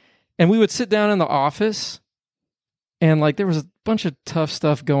 And we would sit down in the office, and like there was a bunch of tough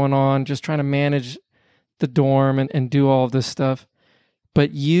stuff going on, just trying to manage the dorm and do all of this stuff.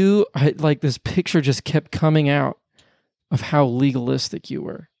 But like this picture just kept coming out of how legalistic you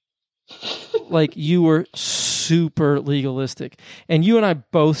were. Like you were super legalistic. And you and I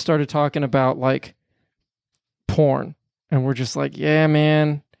both started talking about like porn. And we're just like, yeah,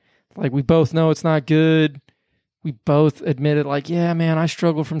 man. Like we both know it's not good. We both admitted like, yeah, man, I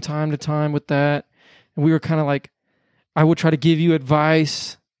struggle from time to time with that. And we were kind of like, I would try to give you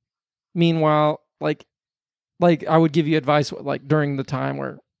advice. Meanwhile, like I would give you advice like during the time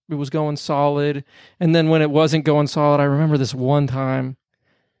where it was going solid. And then when it wasn't going solid, I remember this one time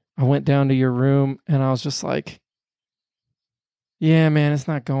I went down to your room and I was just like, yeah, man, it's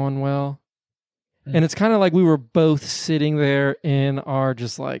not going well. And it's kind of like we were both sitting there in our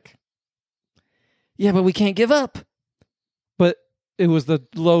just like, yeah, but we can't give up. But it was the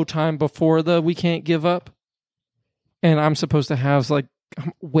low time before the we can't give up. And I'm supposed to have like,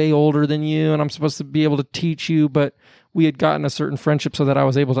 I'm way older than you, and I'm supposed to be able to teach you, but we had gotten a certain friendship so that I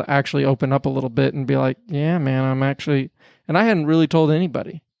was able to actually open up a little bit and be like, yeah, man, I'm actually, and I hadn't really told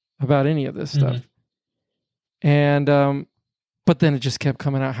anybody about any of this stuff. And, but then it just kept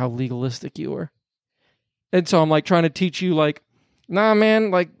coming out how legalistic you were. And so I'm like trying to teach you like, nah, man,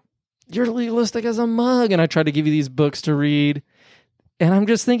 like you're legalistic as a mug. And I tried to give you these books to read, and I'm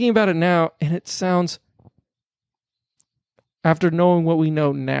just thinking about it now, and it sounds, after knowing what we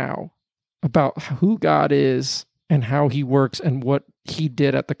know now about who God is and how he works and what he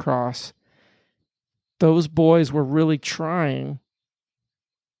did at the cross, those boys were really trying,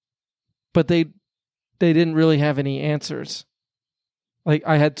 but they didn't really have any answers. Like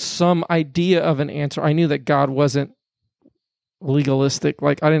I had some idea of an answer. I knew that God wasn't legalistic.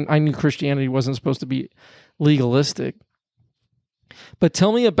 Like I knew Christianity wasn't supposed to be legalistic. But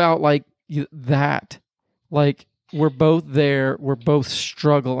tell me about like that. Like, we're both there, we're both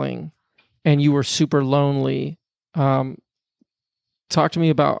struggling, and you were super lonely. Talk to me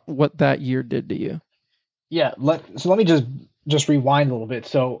about what that year did to you. Yeah, let me just rewind a little bit.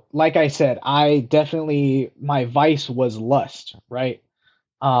 So, like I said, my vice was lust, right?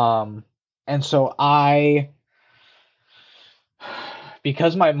 And so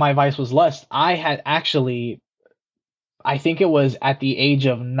because my vice was lust, I had actually, I think it was at the age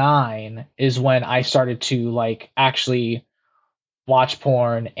of 9 is when I started to like actually watch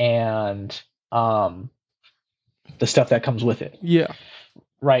porn and the stuff that comes with it. Yeah.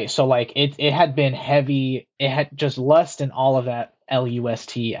 Right. So like it had been heavy. It had just lust and all of that,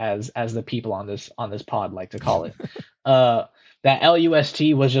 LUST as the people on this pod like to call it. That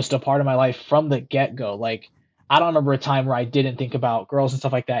LUST was just a part of my life from the get-go. Like I don't remember a time where I didn't think about girls and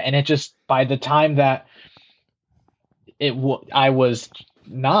stuff like that. And it just, by the time that I was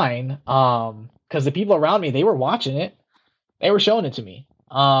 9, because the people around me, they were watching it, they were showing it to me,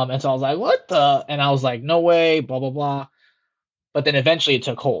 and so I was like, what the, and I was like, no way, blah blah blah. But then eventually it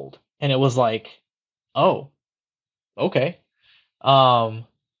took hold, and it was like, oh, okay. And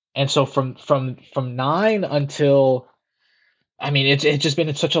so from 9 until, I mean, it's just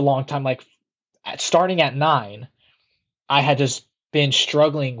been such a long time. Like starting at 9, I had just been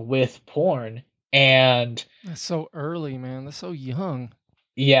struggling with porn. And that's so early, man. That's so young.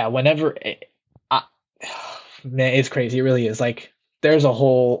 Yeah, whenever man, it's crazy. It really is. Like there's a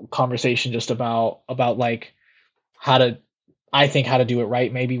whole conversation just about like how to do it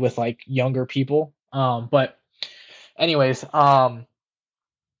right, maybe with like younger people. But anyways,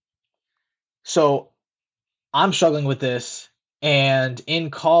 so I'm struggling with this, and in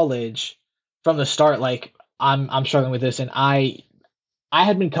college from the start, like I'm struggling with this, and I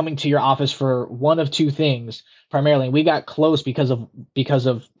had been coming to your office for one of two things primarily. We got close because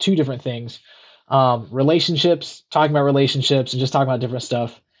of two different things. Relationships, talking about relationships and just talking about different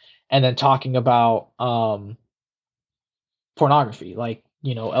stuff, and then talking about pornography, like,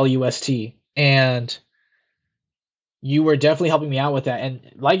 LUST. And you were definitely helping me out with that. And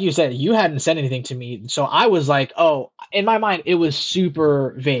like you said, you hadn't said anything to me. So I was like, oh, in my mind, it was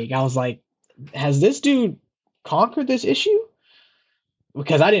super vague. I was like, has this dude conquered this issue?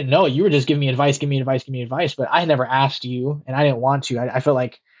 Because I didn't know. You were just giving me advice, but I never asked you, and I didn't want to. I felt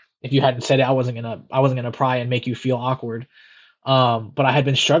like if you hadn't said it, I wasn't gonna pry and make you feel awkward. But I had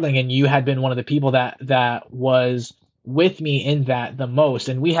been struggling, and you had been one of the people that was with me in that the most.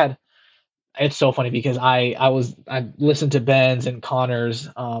 And we had, it's so funny because I listened to Ben's and Connor's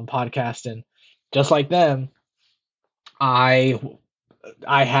podcast, and just like them, I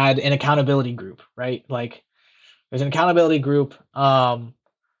had an accountability group, right? Like, there's an accountability group. I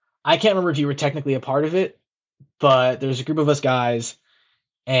can't remember if you were technically a part of it, but there's a group of us guys,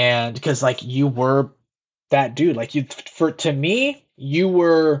 and because like you were that dude, like to me, you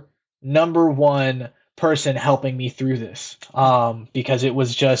were number one person helping me through this, because it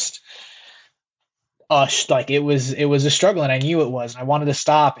was just like it was a struggle, and I knew it was. I wanted to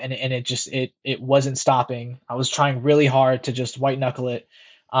stop, and it wasn't stopping. I was trying really hard to just white knuckle it,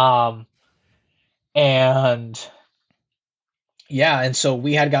 and yeah, and so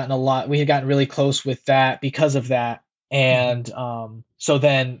we had gotten really close with that because of that, and so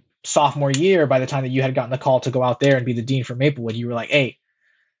then sophomore year, by the time that you had gotten the call to go out there and be the dean for Maplewood, you were like, hey,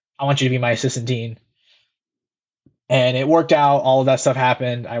 I want you to be my assistant dean. And it worked out. All of that stuff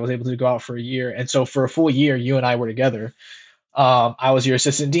happened. I was able to go out for a year. And so for a full year, you and I were together. I was your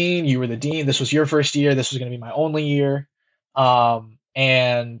assistant dean. You were the dean. This was your first year. This was going to be my only year.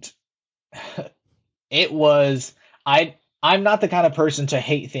 And it was, I'm not the kind of person to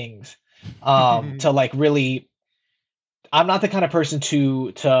hate things, to like really, I'm not the kind of person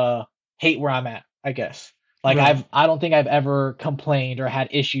to hate where I'm at, I guess. Like right. I don't think I've ever complained or had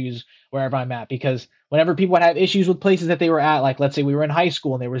issues wherever I'm at, because whenever people would have issues with places that they were at, like let's say we were in high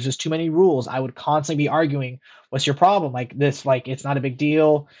school and there was just too many rules, I would constantly be arguing, what's your problem? Like this, like it's not a big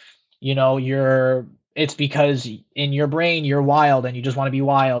deal. It's because in your brain you're wild and you just want to be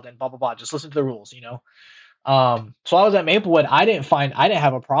wild and blah, blah, blah. Just listen to the rules, So I was at Maplewood. I didn't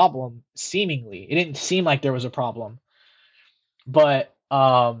have a problem, seemingly. It didn't seem like there was a problem. But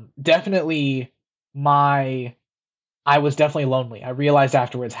definitely I was definitely lonely. I realized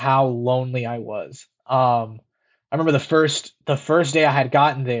afterwards how lonely I was. I remember the first day I had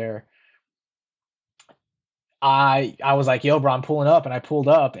gotten there, I was like, yo, bro, I'm pulling up, and I pulled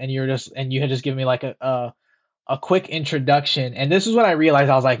up, and you had just given me like a quick introduction. And this is when I realized,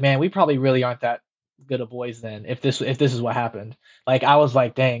 I was like, man, we probably really aren't that good of boys then, if this is what happened. Like I was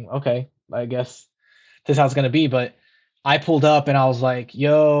like, dang, okay, I guess this is how it's gonna be. But I pulled up and I was like,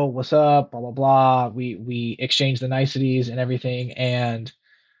 yo, what's up? Blah, blah, blah. We exchanged the niceties and everything. And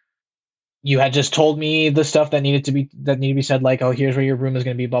you had just told me the stuff that needed to be said, like, oh, here's where your room is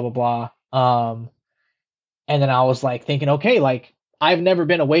going to be, blah, blah, blah. And then I was like thinking, okay, like I've never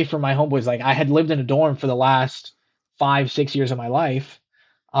been away from my homeboys. Like I had lived in a dorm for the last 5-6 years of my life.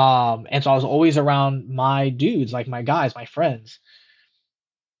 And so I was always around my dudes, like my guys, my friends.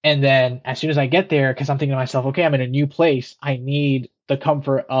 And then as soon as I get there, because I'm thinking to myself, okay, I'm in a new place, I need the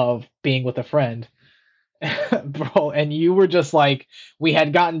comfort of being with a friend. Bro, and you were just like, we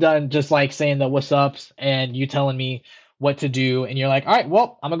had gotten done just like saying the what's ups and you telling me what to do. And you're like, all right,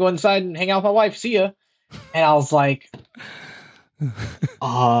 well, I'm going to go inside and hang out with my wife. See ya. And I was like,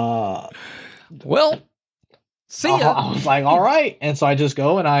 well, see ya. I was like, all right. And so I just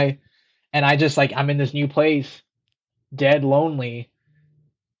go and I just like, I'm in this new place, dead lonely.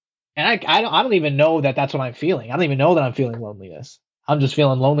 And I don't even know that that's what I'm feeling. I don't even know that I'm feeling loneliness. I'm just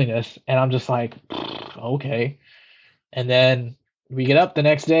feeling loneliness. And I'm just like, okay. And then we get up the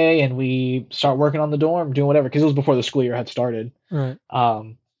next day and we start working on the dorm, doing whatever, because it was before the school year had started. Right.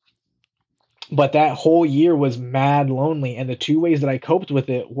 But that whole year was mad lonely. And the two ways that I coped with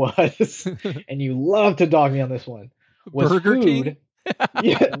it was, and you love to dog me on this one, was Burger food. King?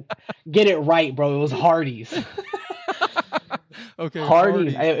 Yeah, get it right, bro. It was Hardee's. Okay,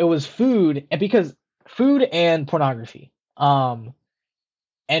 Hardee's. It was food, and because food and pornography. And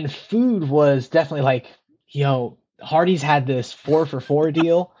food was definitely like, yo, Hardee's had this 4 for $4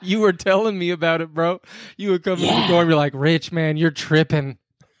 deal. You were telling me about it, bro. You would come to the dorm, you're like, Rich, man, you're tripping.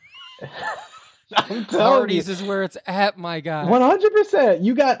 I'm telling you. Hardee's is where it's at, my guy. 100%.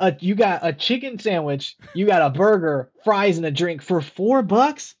 You got a chicken sandwich, you got a burger, fries, and a drink for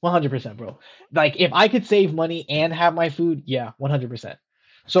 $4. 100%, bro. Like if I could save money and have my food, yeah, 100%.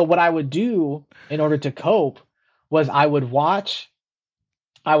 So what I would do in order to cope was I would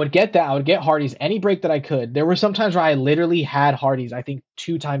get Hardee's any break that I could. There were some times where I literally had Hardee's, I think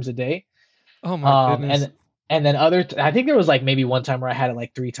 2 times a day. Oh my goodness. And then I think there was like maybe one time where I had it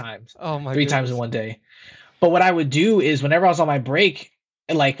like 3 times. Oh my 3 times in one day. But what I would do is whenever I was on my break,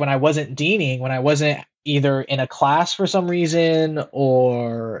 like when I wasn't deaning, when I wasn't either in a class for some reason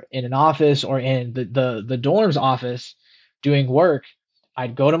or in an office or in the dorm's office doing work,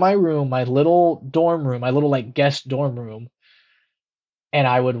 I'd go to my room, my little dorm room, my little like guest dorm room, and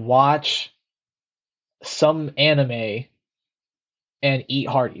I would watch some anime and eat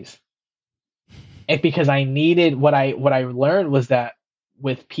Hardee's. And because I needed what I learned was that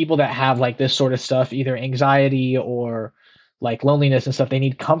with people that have like this sort of stuff, either anxiety or like loneliness and stuff, they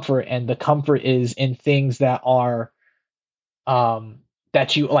need comfort, and the comfort is in things that are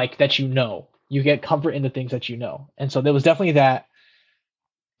that you know. You get comfort in the things that you know. And so there was definitely that,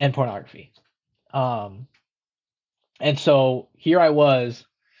 and pornography. And so here I was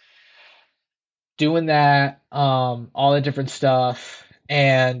doing that, all the different stuff,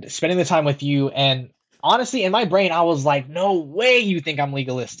 and spending the time with you. And honestly, in my brain, I was like, no way you think I'm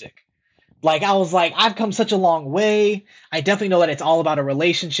legalistic. Like, I was like, I've come such a long way. I definitely know that it's all about a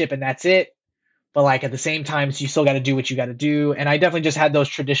relationship and that's it. But like at the same time, you still got to do what you got to do. And I definitely just had those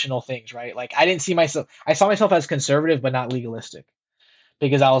traditional things, right? Like I saw myself as conservative, but not legalistic,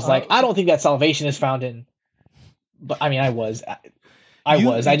 because I was like, I don't think that salvation is found in, but I mean, I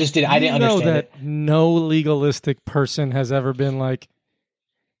just didn't understand that it. No legalistic person has ever been like,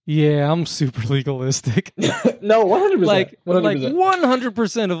 yeah, I'm super legalistic. No, 100%. Like 100%.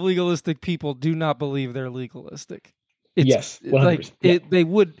 100% of legalistic people do not believe they're legalistic. Yes, 100%. Like they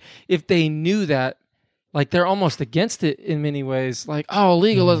would, if they knew that, like they're almost against it in many ways. Like, oh,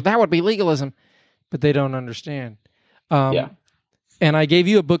 legalism, that would be legalism, but they don't understand. Yeah. And I gave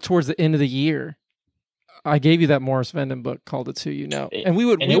you a book towards the end of the year. I gave you that Morris Venden book called It's Who You Know, and we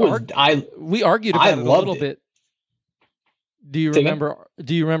argued about it a little bit. Do you remember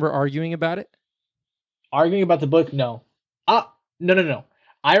arguing about it? Arguing about the book? No. No.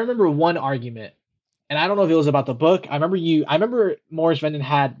 I remember one argument, and I don't know if it was about the book. I remember Morris Venden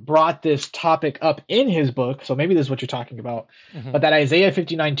had brought this topic up in his book, so maybe this is what you're talking about. Mm-hmm. But that Isaiah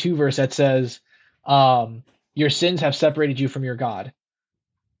 59:2 verse that says, your sins have separated you from your God.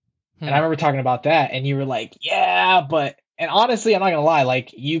 And I remember talking about that, and you were like, yeah, but... And honestly, I'm not going to lie,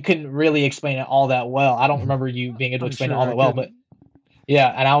 like, you couldn't really explain it all that well. I don't remember you being able to explain it all that well, but...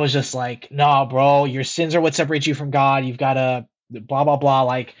 Yeah, and I was just like, nah, bro, your sins are what separates you from God. You've got to blah, blah, blah.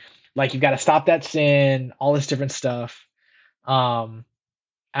 Like you've got to stop that sin, all this different stuff. I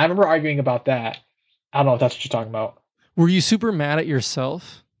remember arguing about that. I don't know if that's what you're talking about. Were you super mad at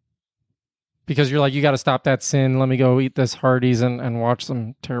yourself? Because you're like, you got to stop that sin. Let me go eat this Hardee's and watch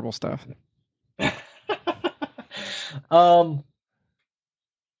some terrible stuff. I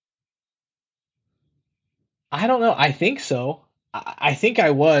don't know. I think so. I think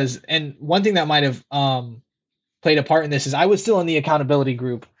I was. And one thing that might have played a part in this is I was still in the accountability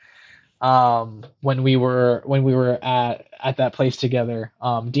group when we were at that place together,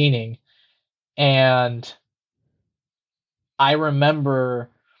 deaning. And I remember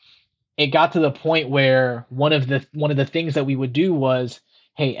it got to the point where one of the things that we would do was,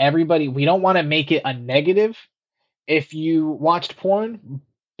 hey, everybody, we don't want to make it a negative if you watched porn,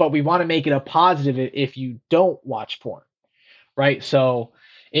 but we want to make it a positive if you don't watch porn. Right? So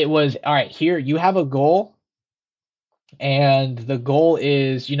it was, all right, here, you have a goal. And the goal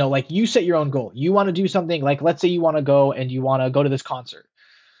is, like you set your own goal. You want to do something, like let's say you want to go to this concert.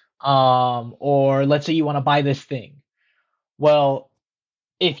 Or let's say you want to buy this thing. Well,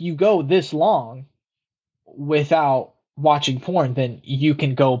 if you go this long without watching porn, then you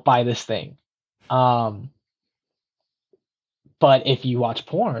can go buy this thing. But if you watch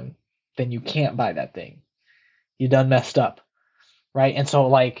porn, then you can't buy that thing. You done messed up. Right? And so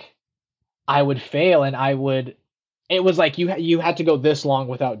like I would fail, and it was like you had to go this long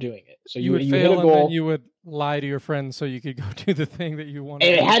without doing it. So you would fail, hit a goal, and then you would lie to your friends so you could go do the thing that you wanted.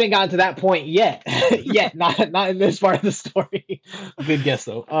 And it hadn't gotten to that point yet. Not in this part of the story. Good guess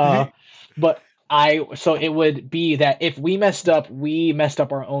though. So it would be that if we messed up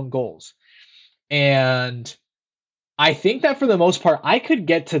our own goals. And I think that for the most part I could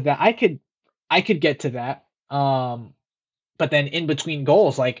get to that. I could get to that. But then in between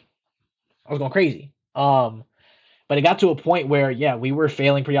goals, like I was going crazy. But But it got to a point where, yeah, we were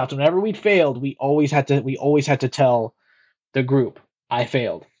failing pretty often. Whenever we'd failed, we always had to tell the group, I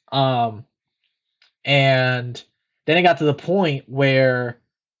failed. And then it got to the point where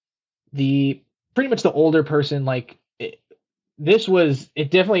pretty much the older person, like, this one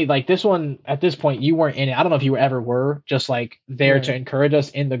at this point, you weren't in it. I don't know if you ever were just like there to encourage us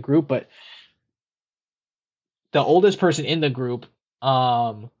in the group, but the oldest person in the group,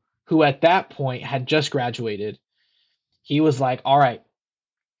 who at that point had just graduated, he was like, all right,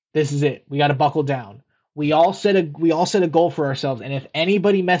 this is it. We got to buckle down. We all set a goal for ourselves. And if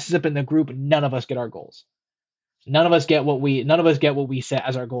anybody messes up in the group, none of us get our goals. None of us get what we set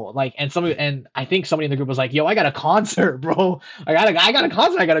as our goal. Like, and I think somebody in the group was like, yo, I got a concert, bro. I got a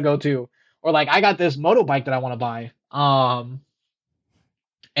concert I got to go to. Or like, I got this motorbike that I want to buy.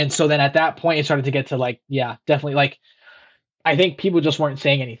 And so then at that point it started to get to like, yeah, definitely, like, I think people just weren't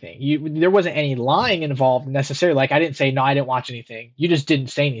saying anything. There wasn't any lying involved necessarily. Like, I didn't say, no, I didn't watch anything. You just didn't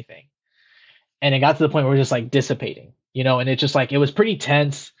say anything. And it got to the point where we're just like dissipating, and it just like, it was pretty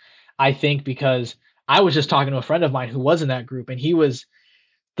tense, I think, because I was just talking to a friend of mine who was in that group, and he was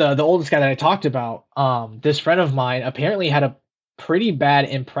the oldest guy that I talked about. This friend of mine apparently had a pretty bad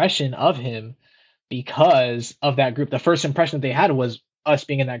impression of him because of that group. The first impression that they had was us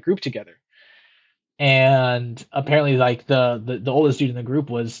being in that group together. And apparently, like, the oldest dude in the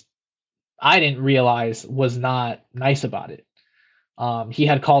group I didn't realize was not nice about it. I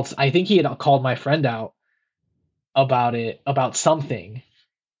think he had called my friend out about something,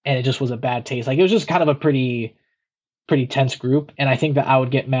 and it just was a bad taste. Like, it was just kind of a pretty tense group. And I think that I would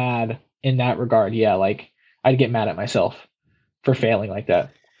get mad in that regard. Yeah. Like, I'd get mad at myself for failing like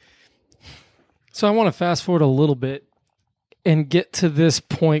that. So I want to fast forward a little bit and get to this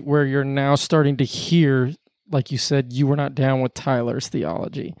point where you're now starting to hear, like you said, you were not down with Tyler's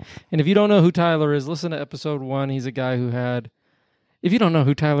theology. And if you don't know who Tyler is, listen to episode 1. He's a guy who had, if you don't know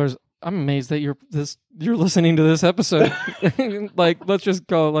who Tyler is, I'm amazed that you're listening to this episode. Like, let's just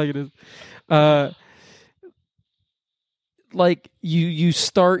call it like it is. Like, you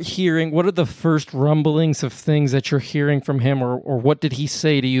start hearing, what are the first rumblings of things that you're hearing from him, or what did he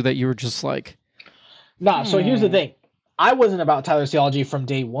say to you that you were just like, nah, so here's the thing. I wasn't about Tyler's theology from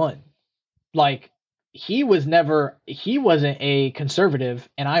day one. Like, he wasn't a conservative,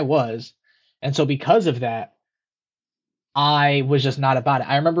 and I was. And so because of that, I was just not about it.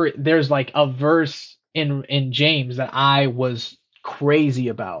 I remember there's like a verse in James that I was crazy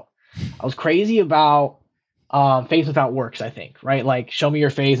about. I was crazy about faith without works, I think, right? Like, show me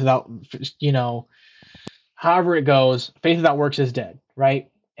your faith without, however it goes, faith without works is dead, right?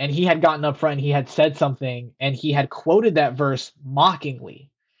 And he had gotten up front and he had said something, and he had quoted that verse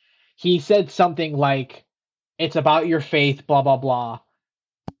mockingly. He said something like, it's about your faith, blah, blah, blah.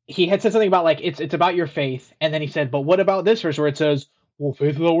 He had said something about like, it's about your faith. And then he said, but what about this verse where it says, well,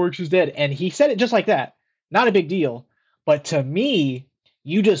 faith without works is dead? And he said it just like that. Not a big deal. But to me,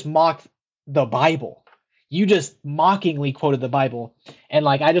 you just mocked the Bible. You just mockingly quoted the Bible. And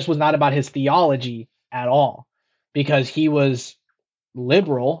like, I just was not about his theology at all, because he was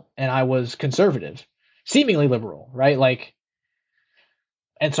liberal and I was conservative, seemingly liberal, right? Like,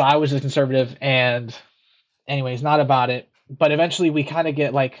 and so I was just conservative, and anyways, not about it. But eventually we kind of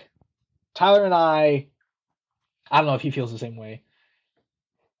get like, Tyler and I don't know if he feels the same way.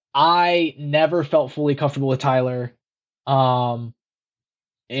 I never felt fully comfortable with Tyler.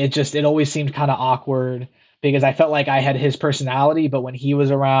 It always seemed kind of awkward, because I felt like I had his personality, but when he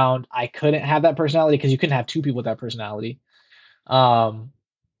was around, I couldn't have that personality, because you couldn't have two people with that personality. And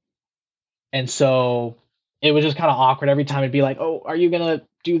so it was just kind of awkward every time. It'd be like, oh, are you going to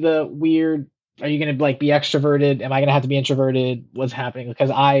do the weird, are you going to like be extroverted? Am I going to have to be introverted? What's happening?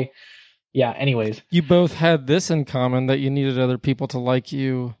 Because anyways. You both had this in common, that you needed other people to like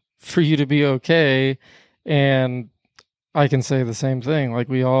you for you to be okay. And I can say the same thing. Like,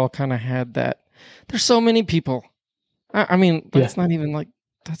 we all kind of had that. There's so many people. I mean, but it's not even like,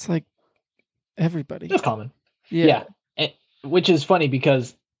 that's like everybody. That's common. Yeah. Which is funny,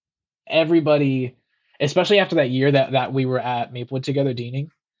 because everybody, especially after that year that we were at Maplewood together deaning,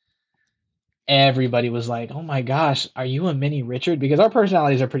 everybody was like, oh my gosh, are you a mini Richard? Because our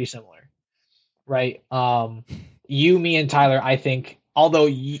personalities are pretty similar, right? You, me, and Tyler, I think, although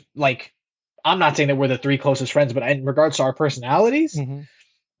I'm not saying that we're the three closest friends, but in regards to our personalities,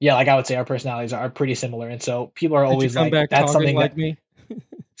 yeah, like I would say our personalities are pretty similar. And so people are always like, that's something like me.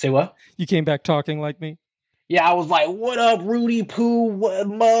 Say what? You came back talking like me? Yeah, I was like, what up, Rudy Poo, what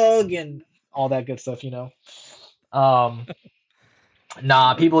mug, and all that good stuff,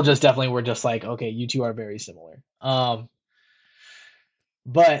 Nah, people just definitely were just like, okay, you two are very similar.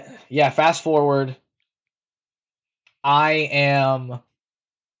 But yeah, fast forward, I am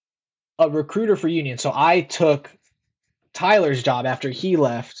a recruiter for Union. So I took Tyler's job after he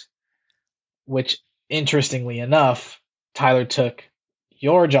left, which interestingly enough, Tyler took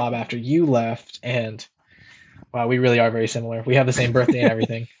your job after you left, and wow, we really are very similar. We have the same birthday and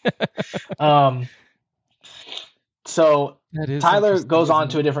everything. So Tyler goes on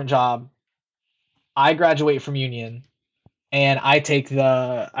to a different job. I graduate from Union, and I take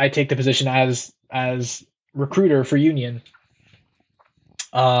the position as recruiter for Union.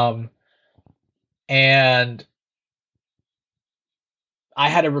 And I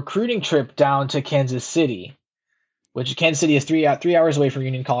had a recruiting trip down to Kansas City, which Kansas City is 3 hours away from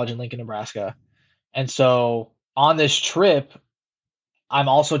Union College in Lincoln, Nebraska. And so on this trip, I'm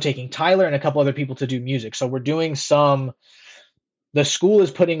also taking Tyler and a couple other people to do music. So we're doing the school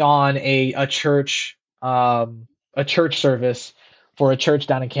is putting on a church service for a church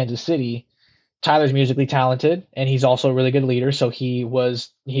down in Kansas City. Tyler's musically talented, and he's also a really good leader. So he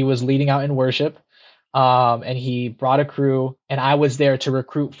was leading out in worship, and he brought a crew, and I was there to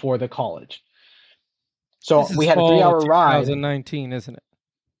recruit for the college. So we had a 3-hour ride. 2019, isn't it?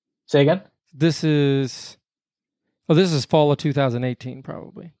 Say again? This is fall of 2018,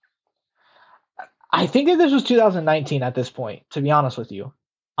 probably. I think that this was 2019 at this point, to be honest with you.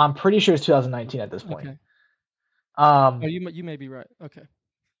 I'm pretty sure it's 2019 at this point. Okay. You may be right. Okay.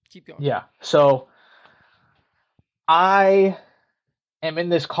 Keep going. Yeah. So I am in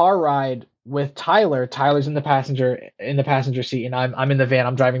this car ride with Tyler. Tyler's in the passenger seat, and I'm in the van.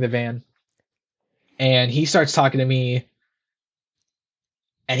 I'm driving the van. And he starts talking to me,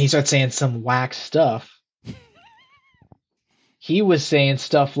 and he starts saying some whack stuff. He was saying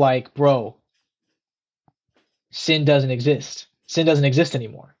stuff like, bro, sin doesn't exist. Sin doesn't exist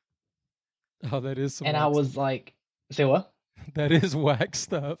anymore. Oh, that is some And whack I was like, say what? That is whack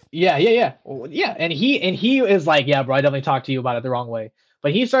stuff. Yeah. Well, yeah. And he is like, yeah, bro, I definitely talked to you about it the wrong way.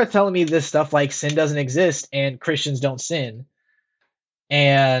 But he starts telling me this stuff like sin doesn't exist and Christians don't sin.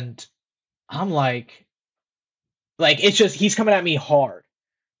 And I'm like, it's just, he's coming at me hard.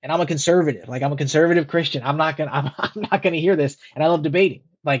 And I'm a conservative. Like, I'm a conservative Christian. I'm not gonna hear this. And I love debating.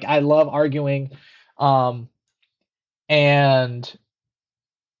 Like, I love arguing. And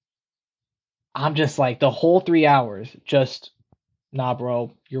I'm just like, the whole 3 hours, just, nah,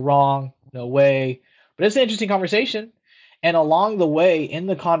 bro, you're wrong. No way. But it's an interesting conversation. And along the way in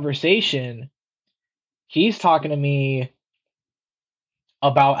the conversation, he's talking to me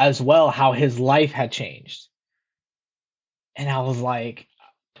about as well how his life had changed. And I was like,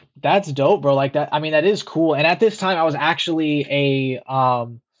 that's dope, bro. Like that. I mean, that is cool. And at this time I was actually a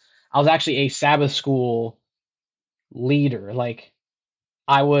Sabbath school leader. Like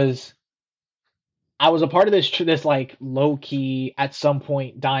I was a part of this like low key at some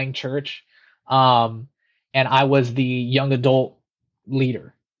point dying church. And I was the young adult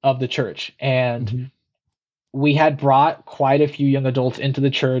leader of the church. And we had brought quite a few young adults into the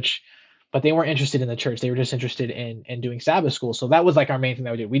church, but they weren't interested in the church. They were just interested in doing Sabbath school. So that was like our main thing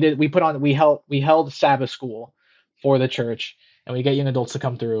that we did. We held Sabbath school for the church, and we get young adults to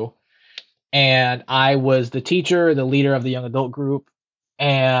come through. And I was the teacher, the leader of the young adult group.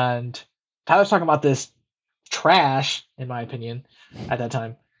 And Tyler's talking about this trash, in my opinion, at that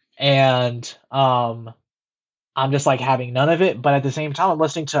time. And I'm just like having none of it. But at the same time, I'm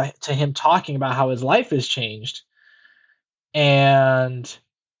listening to him talking about how his life has changed. And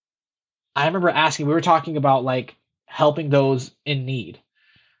I remember asking, we were talking about like helping those in need.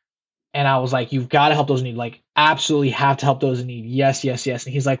 And I was like, you've got to help those in need. Like, absolutely have to help those in need. Yes.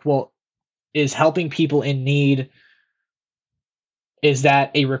 And he's like, well, is helping people in need, is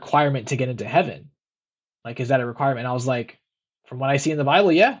that a requirement to get into heaven? Like, is that a requirement? And I was like, from what I see in the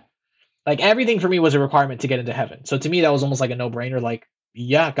Bible, yeah. Like, everything for me was a requirement to get into heaven. So to me, that was almost like a no-brainer. Like,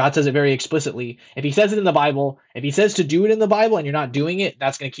 yeah, God says it very explicitly. If he says it in the Bible, if he says to do it in the Bible and you're not doing it,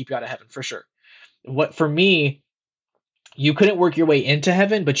 that's going to keep you out of heaven for sure. What for me, you couldn't work your way into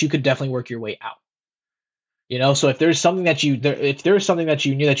heaven, but you could definitely work your way out. You know, so if there's something that you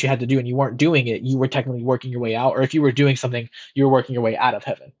knew that you had to do and you weren't doing it, you were technically working your way out. Or if you were doing something, you were working your way out of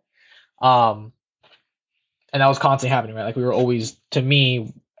heaven. And that was constantly happening, right? Like we were always, to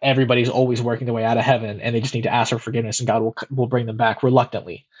me, everybody's always working their way out of heaven, and they just need to ask for forgiveness, and God will bring them back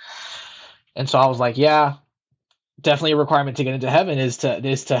reluctantly. And so I was like, yeah, definitely a requirement to get into heaven is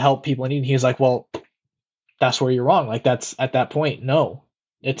to help people in need. And he was like, well, that's where you're wrong. Like that's at that point, no,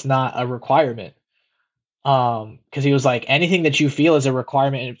 it's not a requirement. Because he was like, anything that you feel is a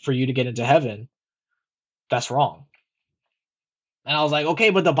requirement for you to get into heaven, that's wrong. And I was like,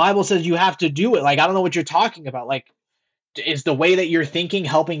 okay, but the Bible says you have to do it. Like, I don't know what you're talking about. Like, is the way that you're thinking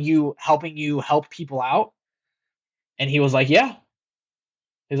helping you help people out? And he was like, yeah.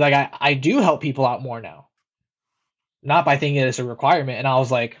 He's like, I do help people out more now. Not by thinking it's a requirement. And I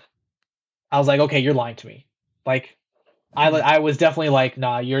was like, okay, you're lying to me. Like, I was definitely like,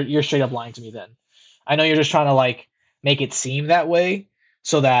 nah, you're straight up lying to me then. I know you're just trying to like make it seem that way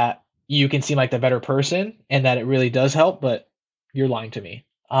so that you can seem like the better person and that it really does help, but you're lying to me.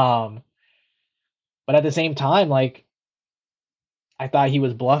 But at the same time, like, I thought he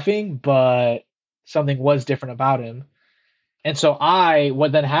was bluffing, but something was different about him. And so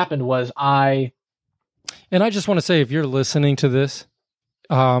what then happened was and I just want to say, if you're listening to this,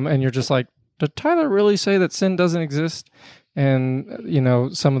 and you're just like, did Tyler really say that sin doesn't exist? And, you know,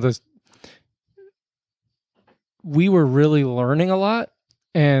 some of this, we were really learning a lot,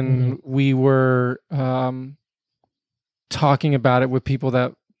 and we were talking about it with people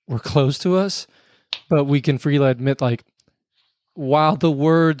that were close to us, but we can freely admit, like, while the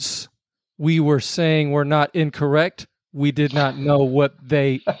words we were saying were not incorrect, we did not know what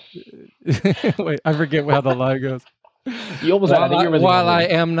they... Wait, I forget how the line goes. You almost had, while I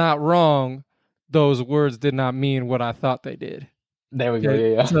am not wrong, those words did not mean what I thought they did. There we go.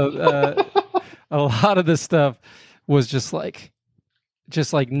 Yeah. So a lot of this stuff was just like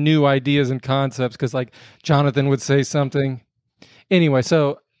new ideas and concepts, because like Jonathan would say something. Anyway,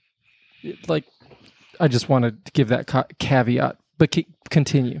 so like I just wanted to give that caveat, but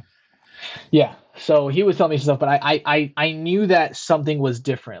continue. Yeah. So he was telling me stuff, but I knew that something was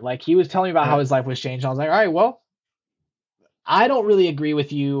different. Like, he was telling me about how his life was changed. I was like, all right, well, I don't really agree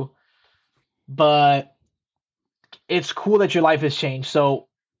with you, but it's cool that your life has changed. So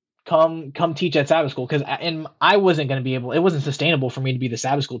come teach at Sabbath school. And I wasn't going to be able, it wasn't sustainable for me to be the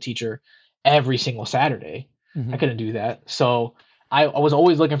Sabbath school teacher every single Saturday. I couldn't do that. So I was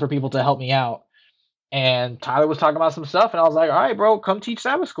always looking for people to help me out. And Tyler was talking about some stuff, and I was like, all right, bro, come teach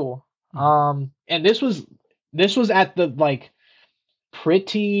Sabbath school. And this was at the, like,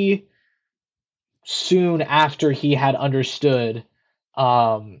 pretty soon after he had understood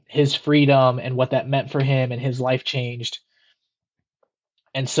his freedom and what that meant for him, and his life changed.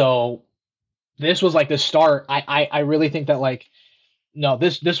 And so this was like the start. I really think that, like, no,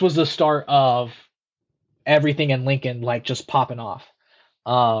 this was the start of everything in Lincoln, like, just popping off.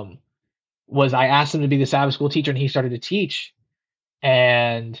 Was I asked him to be the Sabbath school teacher, and he started to teach,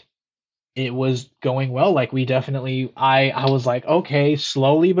 and it was going well. Like, we definitely, I was like, okay,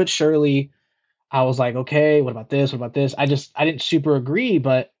 slowly but surely, I was like, okay, what about this? What about this? I didn't super agree,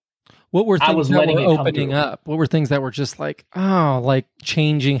 but what were things that were opening up? What were things that were just like, like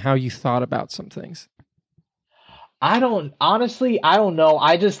changing how you thought about some things? I don't know.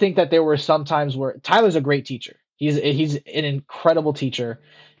 I just think that there were some times where Tyler's a great teacher. He's an incredible teacher.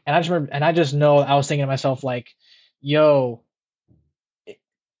 And I just know I was thinking to myself, like, yo,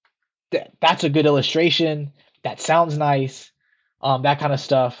 that's a good illustration. That sounds nice. That kind of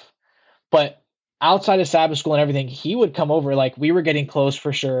stuff. But outside of Sabbath school and everything, he would come over. Like, we were getting close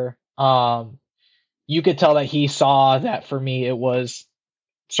for sure. You could tell that he saw that for me, it was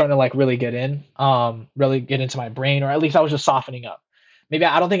starting to, like, really get into my brain, or at least I was just softening up. Maybe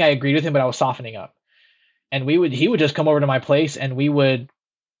I don't think I agreed with him, but I was softening up. And he would just come over to my place, and we would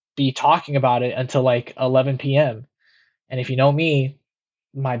be talking about it until like 11 p.m. And if you know me,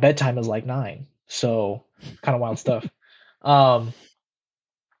 my bedtime is like 9. So kind of wild stuff.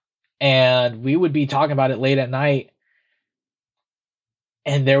 And we would be talking about it late at night.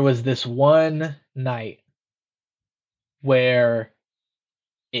 And there was this one night where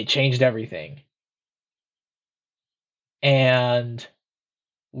it changed everything. And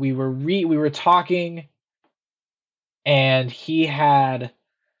we were talking, and he had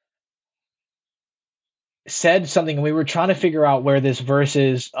said something, and we were trying to figure out where this verse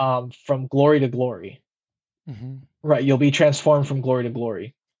is, from glory to glory. Right, you'll be transformed from glory to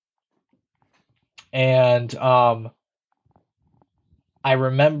glory. And I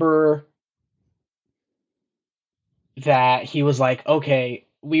remember that he was like, okay,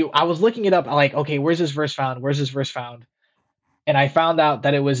 I was looking it up, like, okay, where's this verse found? And I found out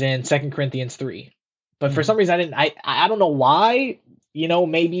that it was in 2 Corinthians 3. But for some reason I don't know why,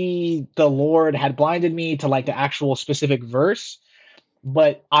 maybe the Lord had blinded me to, like, the actual specific verse,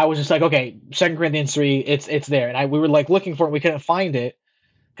 but I was just like, okay, 2 Corinthians 3, it's there. And we were, like, looking for it, we couldn't find it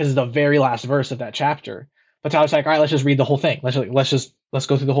because it's the very last verse of that chapter. But I was like, all right, let's just read the whole thing. Let's go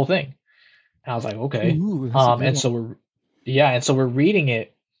through the whole thing. And I was like, okay. Ooh, so we're reading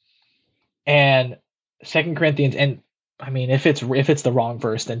it, and 2 Corinthians, and I mean, if it's the wrong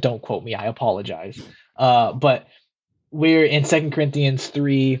verse, then don't quote me. I apologize. But we're in 2 Corinthians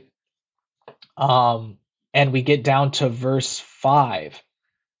 3, and we get down to verse 5.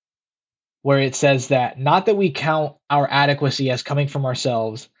 where it says that not that we count our adequacy as coming from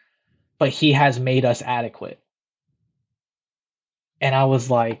ourselves, but he has made us adequate. And I was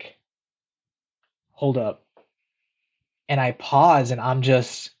like, hold up. And I pause and I'm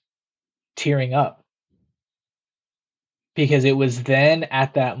just tearing up. Because it was then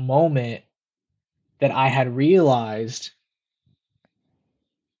at that moment that I had realized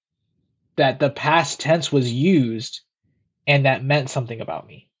that the past tense was used and that meant something about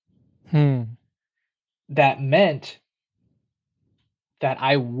me. That meant that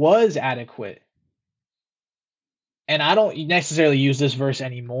I was adequate. And I don't necessarily use this verse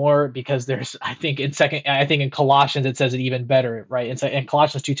anymore because I think in Colossians it says it even better, right? It's in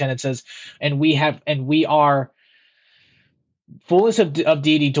Colossians 2:10 it says, and we are fullness of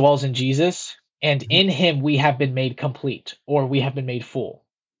deity dwells in Jesus, and in him we have been made complete, or we have been made full.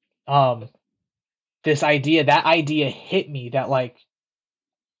 That idea hit me that, like,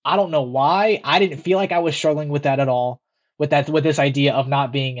 I don't know why. I didn't feel like I was struggling with that at all. With this idea of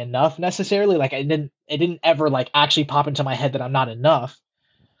not being enough necessarily. Like it didn't ever like actually pop into my head that I'm not enough.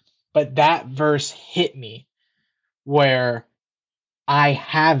 But that verse hit me where I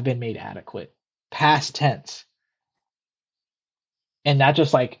have been made adequate. Past tense. And that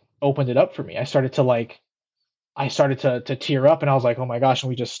just like opened it up for me. I started to tear up and I was like, oh my gosh, and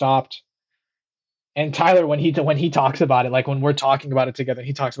we just stopped. And Tyler, when he talks about it, like when we're talking about it together,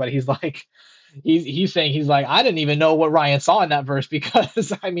 he talks about it. He's like, he's saying, he's like, I didn't even know what Ryan saw in that verse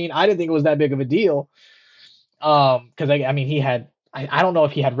because I didn't think it was that big of a deal. Because I don't know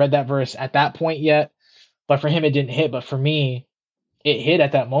if he had read that verse at that point yet, but for him it didn't hit. But for me, it hit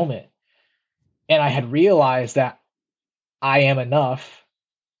at that moment, and I had realized that I am enough,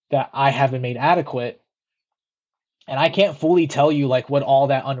 that I have been made adequate. And I can't fully tell you like what all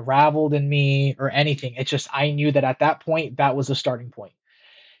that unraveled in me or anything. It's just I knew that at that point, that was the starting point.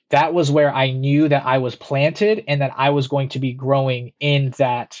 That was where I knew that I was planted and that I was going to be growing in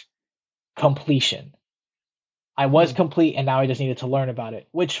that completion. I was complete and now I just needed to learn about it,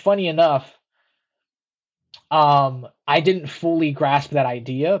 which funny enough, I didn't fully grasp that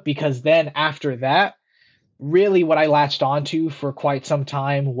idea because then after that, really what I latched onto for quite some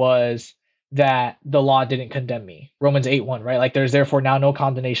time was that the law didn't condemn me. Romans 8:1, right? Like there's therefore now no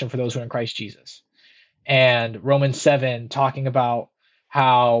condemnation for those who are in Christ Jesus. And Romans 7 talking about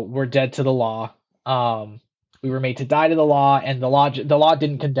how we're dead to the law. We were made to die to the law, and the law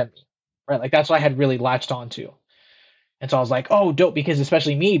didn't condemn me, right? Like that's what I had really latched onto. And so I was like, oh, dope, because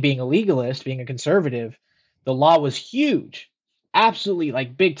especially me being a legalist, being a conservative, the law was huge. Absolutely,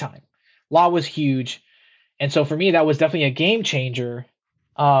 like big time. Law was huge. And so for me, that was definitely a game changer.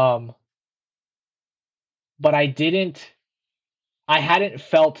 But I hadn't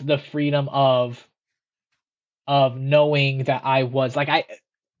felt the freedom of knowing that I was like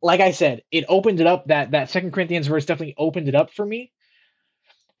I said, it opened it up. That 2 Corinthians verse definitely opened it up for me,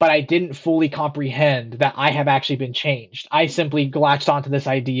 but I didn't fully comprehend that I have actually been changed. I simply latched onto this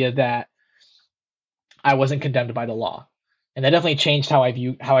idea that I wasn't condemned by the law. And that definitely changed how I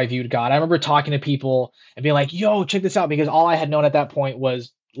viewed God. I remember talking to people and being like, yo, check this out, because all I had known at that point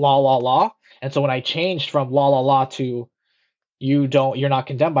was law. And so when I changed from law to you're not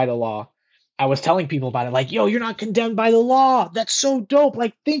condemned by the law, I was telling people about it, like, yo, you're not condemned by the law. That's so dope.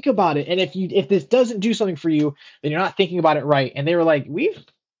 Like, think about it. And if this doesn't do something for you, then you're not thinking about it right. And they were like,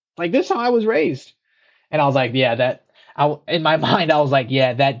 this is how I was raised. And I was like, yeah, in my mind, I was like,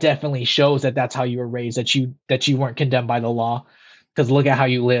 yeah, that definitely shows that that's how you were raised, that you weren't condemned by the law, because look at how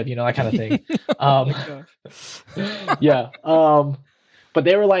you live, that kind of thing. Yeah. But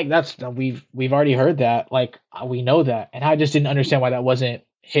they were like, we've already heard that. Like, we know that. And I just didn't understand why that wasn't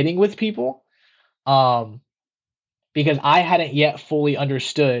hitting with people. Because I hadn't yet fully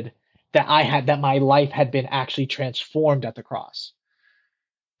understood that my life had been actually transformed at the cross.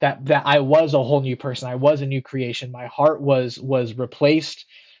 That I was a whole new person. I was a new creation. My heart was replaced.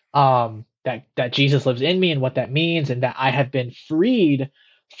 That Jesus lives in me and what that means, and that I have been freed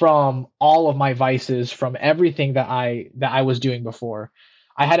from all of my vices, from everything that I was doing before.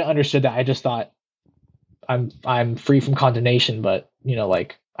 I hadn't understood that. I just thought I'm free from condemnation, but I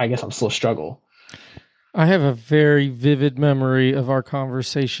guess I'm still struggle. I have a very vivid memory of our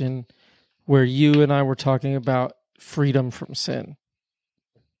conversation where you and I were talking about freedom from sin,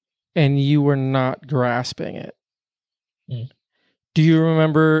 and you were not grasping it. Do you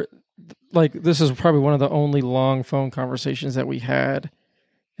remember, like, this is probably one of the only long phone conversations that we had,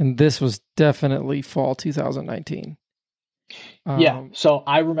 and this was definitely fall 2019. Yeah, so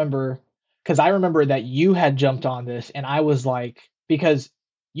I remember that you had jumped on this, and I was like, because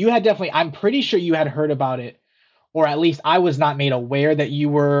you had definitely, I'm pretty sure you had heard about it or at least I was not made aware that you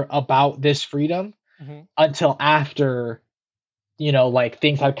were about this freedom until after, like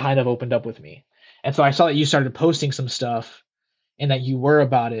things had kind of opened up with me. And so I saw that you started posting some stuff and that you were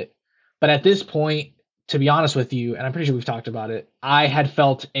about it. But at this point, to be honest with you, and I'm pretty sure we've talked about it, I had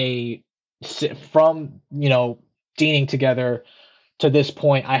felt from, deaning together to this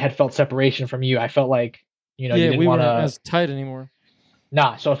point, I had felt separation from you. I felt like, you didn't we want to weren't as tight anymore.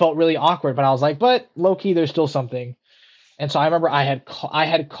 Nah, so it felt really awkward, but I was like, but low key, there's still something. And so I remember I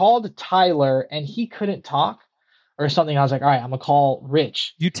had called Tyler and he couldn't talk or something. I was like, all right, I'm gonna call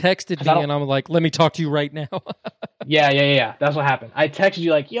Rich. You texted me and I'm like, let me talk to you right now. Yeah. That's what happened. I texted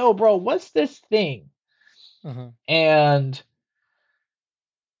you like, yo, bro, what's this thing? And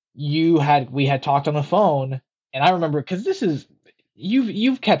we had talked on the phone, and I remember, because this is,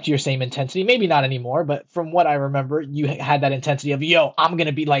 you've kept your same intensity, maybe not anymore, but from what I remember, you had that intensity of, yo, I'm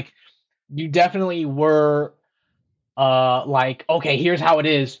gonna be like, you definitely were like, okay, here's how it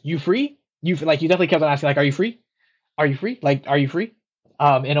is. You free? You definitely kept on asking, like, are you free? Are you free? Like, are you free?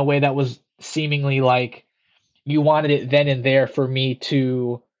 In a way that was seemingly like you wanted it then and there for me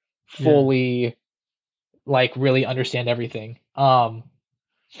to fully like really understand everything. And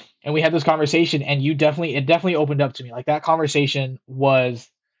we had this conversation, and it definitely opened up to me. Like, that conversation was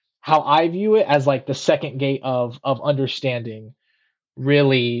how I view it as like the second gate of understanding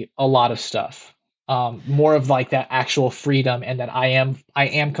really a lot of stuff. More of like that actual freedom, and that I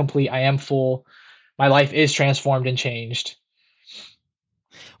am complete, I am full, my life is transformed and changed.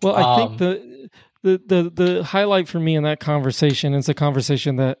 Well, I think the highlight for me in that conversation is a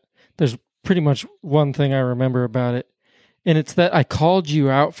conversation that there's pretty much one thing I remember about it. And it's that I called you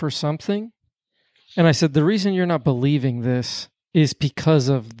out for something. And I said, the reason you're not believing this is because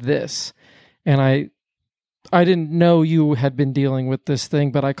of this. And I didn't know you had been dealing with this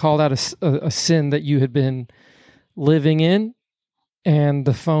thing, but I called out a sin that you had been living in, and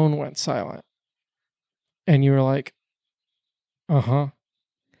the phone went silent. And you were like, uh-huh.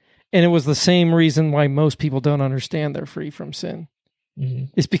 And it was the same reason why most people don't understand they're free from sin.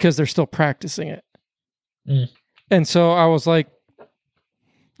 It's because they're still practicing it. And so I was like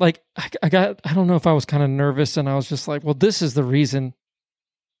I don't know if I was kind of nervous, and I was just like, well, this is the reason,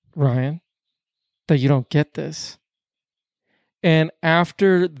 Ryan, that you don't get this. And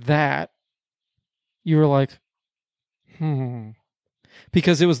after that, you were like,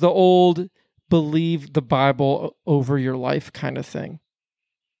 because it was the old believe the Bible over your life kind of thing.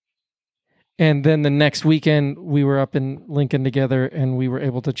 And then the next weekend, we were up in Lincoln together, and we were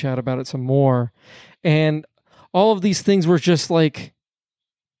able to chat about it some more. And all of these things were just like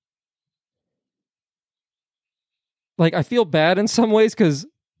I feel bad in some ways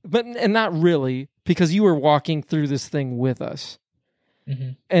and not really, because you were walking through this thing with us.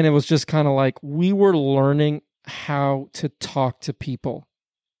 And it was just kind of like we were learning how to talk to people.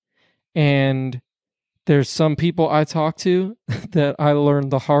 And there's some people I talk to that I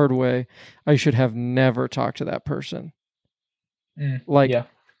learned the hard way. I should have never talked to that person.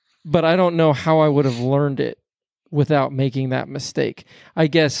 But I don't know how I would have learned it without making that mistake. I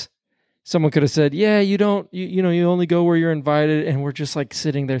guess someone could have said, yeah, you only go where you're invited. And we're just like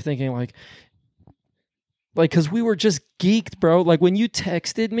sitting there thinking like, cause we were just geeked, bro. Like when you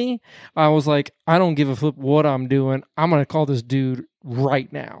texted me, I was like, I don't give a flip what I'm doing. I'm going to call this dude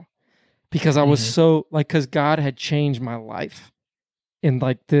right now. Because I was so cause God had changed my life in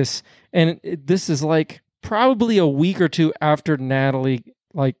like this. And this is like probably a week or two after Natalie,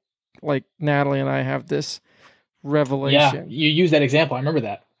 like Natalie and I have this revelation. Yeah, you use that example. I remember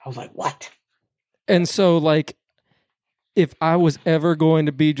that. I was like, what? And so like, if I was ever going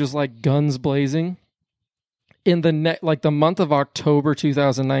to be just like guns blazing in the month of October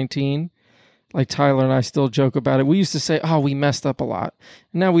 2019, like Tyler and I still joke about it. We used to say, oh, we messed up a lot.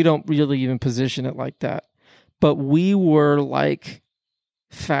 Now we don't really even position it like that. But we were like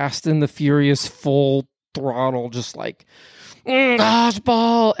Fast and the Furious, full throttle, just like,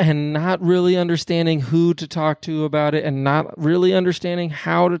 dodgeball, and not really understanding who to talk to about it, and not really understanding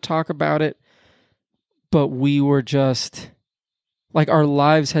how to talk about it. But we were just, like, our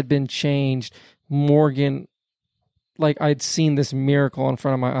lives had been changed. Morgan, like, I'd seen this miracle in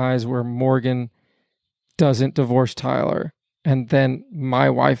front of my eyes where Morgan doesn't divorce Tyler, and then my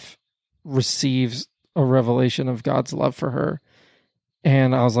wife receives a revelation of God's love for her.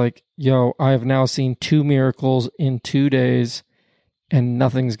 And I was like, yo, I have now seen 2 miracles in 2 days, and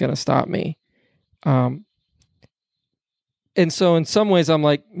nothing's going to stop me. And so in some ways, I'm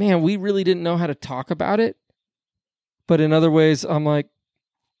like, man, we really didn't know how to talk about it. But in other ways, I'm like,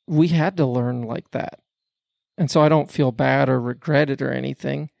 we had to learn like that. And so I don't feel bad or regret it or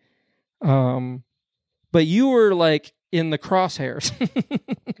anything. but you were like in the crosshairs.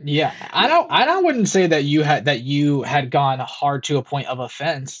 Yeah, I wouldn't say that you had gone hard to a point of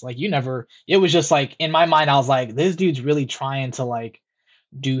offense. Like you never. It was just like in my mind, I was like, this dude's really trying to like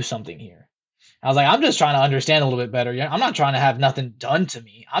do something here. I was like, I'm just trying to understand a little bit better. I'm not trying to have nothing done to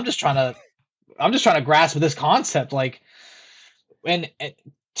me. I'm just trying to grasp this concept. Like, and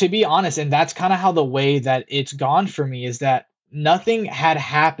to be honest, and that's kind of how the way that it's gone for me is that nothing had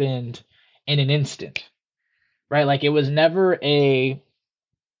happened in an instant, right? Like it was never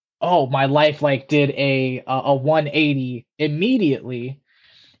my life like did a 180 immediately.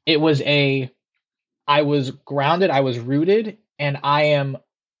 It was I was grounded, I was rooted, and I am,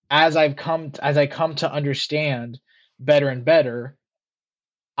 as I come to understand better and better,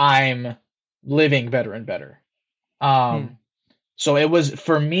 I'm living better and better. So it was,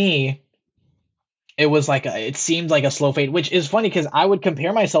 for me, it was like it seemed like a slow fade, which is funny because I would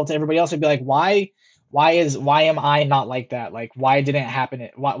compare myself to everybody else and be like, why am I not like that? Like, why didn't it happen?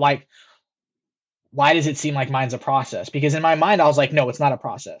 Why does it seem like mine's a process? Because in my mind, I was like, no, it's not a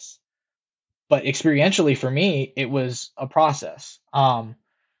process. But experientially for me, it was a process.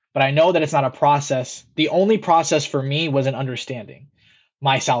 But I know that it's not a process. The only process for me was an understanding.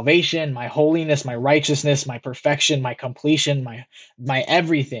 My salvation, my holiness, my righteousness, my perfection, my completion, my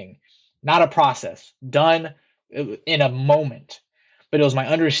everything. Not a process. Done in a moment. But it was my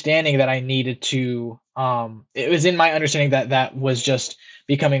understanding that I needed to, it was in my understanding that was just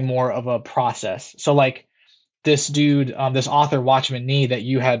becoming more of a process. So like this dude, this author, Watchman Nee, that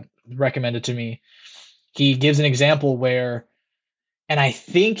you had recommended to me, he gives an example where, and I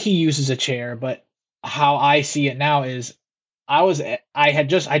think he uses a chair, but how I see it now is I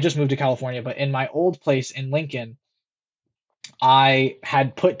just moved to California, but in my old place in Lincoln, I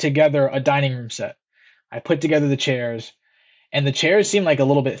had put together a dining room set. I put together the chairs, and the chairs seemed like a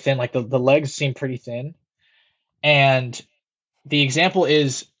little bit thin, like the legs seemed pretty thin. And the example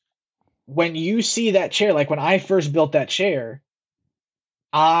is when you see that chair, like when I first built that chair,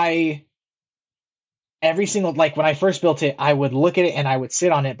 when I first built it, I would look at it and I would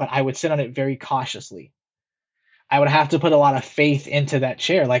sit on it, but I would sit on it very cautiously. I would have to put a lot of faith into that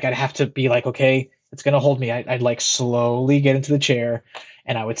chair. Like I'd have to be like, okay, it's going to hold me. I'd like slowly get into the chair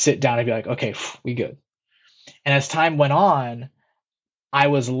and I would sit down and be like, okay, we good. And as time went on, I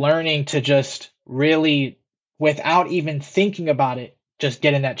was learning to just really, without even thinking about it, just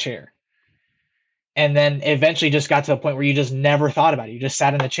get in that chair. And then eventually just got to a point where you just never thought about it. You just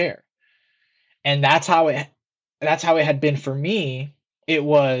sat in the chair. And that's how it had been for me. It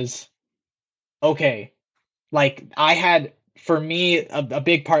was, okay, like I had, for me, a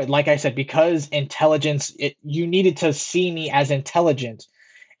big part, like I said, because intelligence, you needed to see me as intelligent.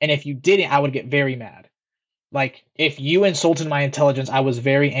 And if you didn't, I would get very mad. Like if you insulted my intelligence, I was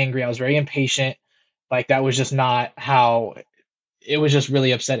very angry. I was very impatient. Like that was just not how, it was just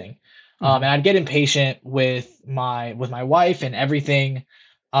really upsetting. And I'd get impatient with my wife and everything.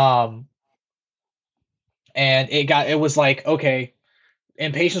 And it was like, okay,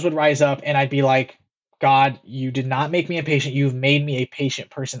 impatience would rise up and I'd be like, God, you did not make me impatient. You've made me a patient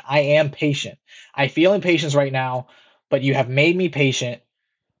person. I am patient. I feel impatience right now, but you have made me patient.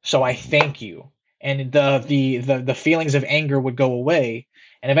 So I thank you. And the feelings of anger would go away.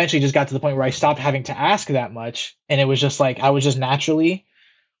 And eventually just got to the point where I stopped having to ask that much. And it was just like, I was just naturally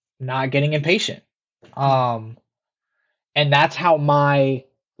not getting impatient. And that's how my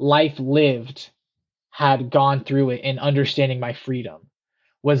life lived had gone through it in understanding my freedom,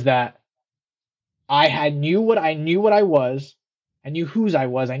 was that I knew what I was, I knew whose I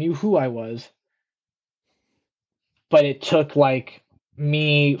was, I knew who I was, but it took like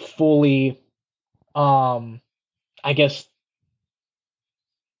me fully, I guess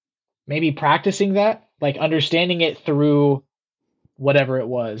maybe practicing that, like understanding it through whatever it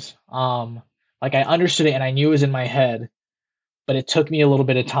was. Like I understood it and I knew it was in my head, but it took me a little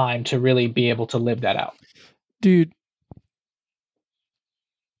bit of time to really be able to live that out. Dude,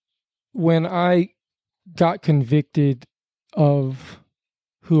 when I got convicted of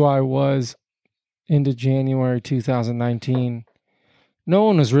who I was into January 2019, no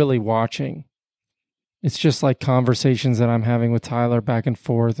one was really watching. It's just like conversations that I'm having with Tyler back and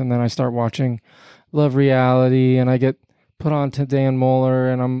forth, and then I start watching Love Reality, and I get put on to Dan Moeller,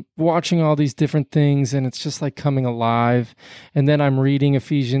 and I'm watching all these different things, and it's just like coming alive. And then I'm reading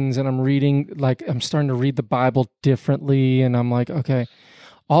Ephesians, and I'm starting to read the Bible differently, and I'm like, okay,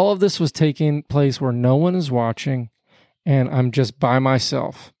 all of this was taking place where no one is watching, and I'm just by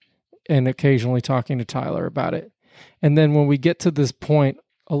myself and occasionally talking to Tyler about it. And then when we get to this point,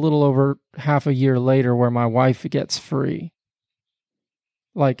 a little over half a year later, where my wife gets free,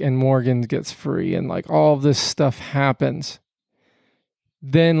 like, and Morgan gets free, and like all of this stuff happens,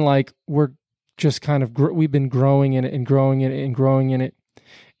 then like we're just kind of we've been growing in it and growing in it and growing in it.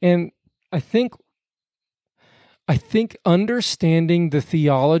 And I think understanding the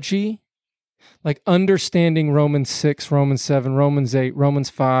theology, like understanding Romans 6, Romans 7, Romans 8, Romans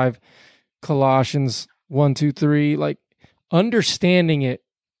 5, Colossians 1, 2, 3, like understanding it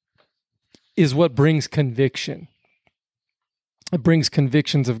is what brings conviction. It brings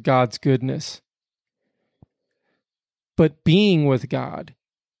convictions of God's goodness. But being with God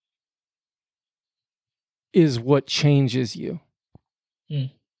is what changes you.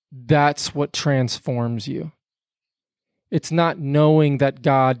 That's what transforms you. It's not knowing that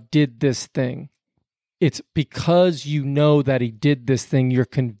God did this thing. It's because you know that he did this thing, you're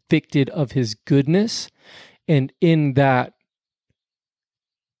convicted of his goodness. And in that,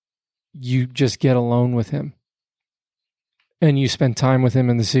 you just get alone with him. And you spend time with him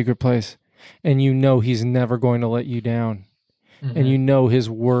in the secret place. And you know he's never going to let you down. Mm-hmm. And you know his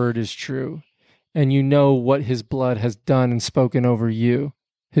word is true. And you know what his blood has done and spoken over you.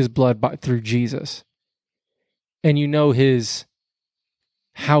 His blood through Jesus. And you know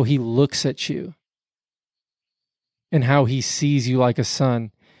how he looks at you. And how he sees you like a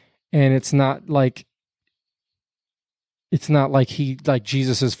son. And it's not like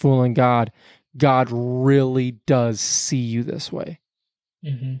Jesus is fooling God. God really does see you this way.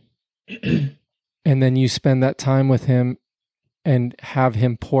 Mm-hmm. And then you spend that time with him and have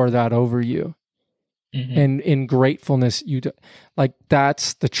him pour that over you. Mm-hmm. And in gratefulness,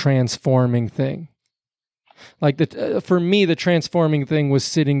 that's the transforming thing. Like for me, the transforming thing was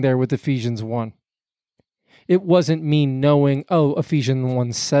sitting there with Ephesians 1. It wasn't me knowing, Ephesians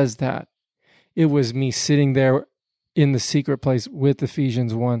 1 says that. It was me sitting there in the secret place with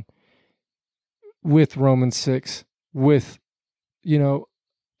Ephesians 1, with Romans 6, with,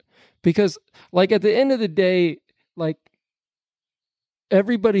 because like at the end of the day, like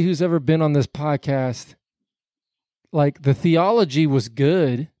everybody who's ever been on this podcast, like the theology was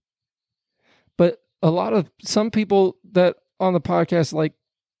good, but some people that on the podcast, like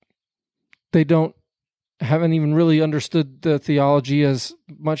they haven't even really understood the theology as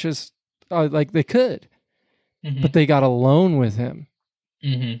much as like they could, mm-hmm. But they got alone with him.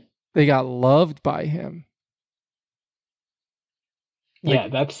 Mm-hmm. They got loved by him. Yeah,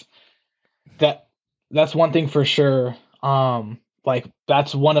 that's one thing for sure. Like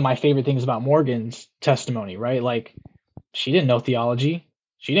that's one of my favorite things about Morgan's testimony, right? Like she didn't know theology.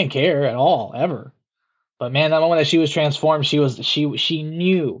 She didn't care at all, ever. But man, that moment that she was transformed, she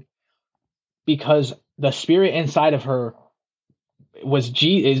knew, because the spirit inside of her is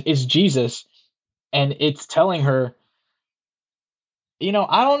Jesus, and it's telling her,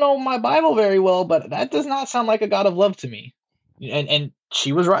 I don't know my Bible very well, but that does not sound like a God of love to me. And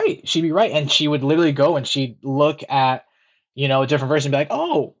she was right. She'd be right. And she would literally go and she'd look at, a different verse and be like,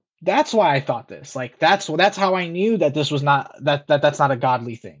 oh, that's why I thought this. Like, that's how I knew that this was not, that's not a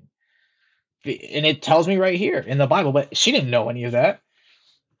godly thing. And it tells me right here in the Bible, but she didn't know any of that.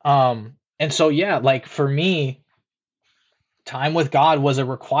 And so, yeah, like for me, time with God was a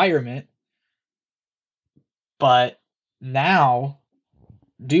requirement, but now,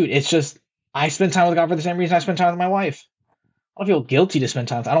 dude, it's just, I spend time with God for the same reason I spend time with my wife. I don't feel guilty to spend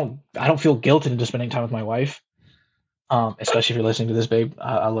time with, I don't feel guilty into spending time with my wife. Especially if you're listening to this, babe,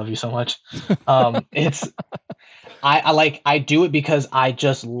 I love you so much. I do it because I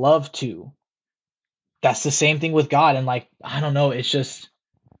just love to. That's the same thing with God. And like, I don't know, it's just,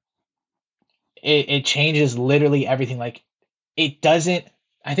 it changes literally everything. Like it doesn't,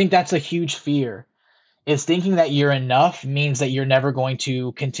 I think that's a huge fear, is thinking that you're enough means that you're never going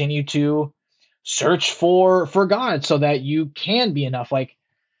to continue to search for God so that you can be enough. Like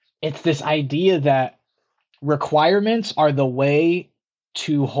it's this idea that requirements are the way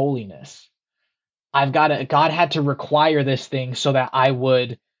to holiness. God had to require this thing so that I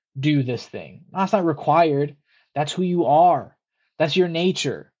would do this thing. That's not required. That's who you are. That's your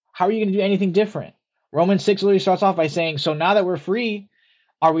nature. How are you going to do anything different? Romans 6 literally starts off by saying, so now that we're free,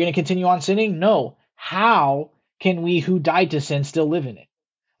 are we going to continue on sinning? No. How can we who died to sin still live in it?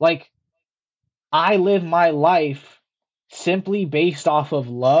 Like, I live my life simply based off of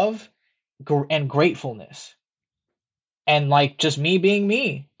love and gratefulness. And like just me being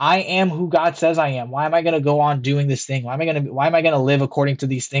me. I am who God says I am. Why am I going to go on doing this thing? Why am I going to live according to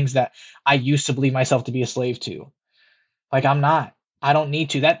these things that I used to believe myself to be a slave to? Like I'm not. I don't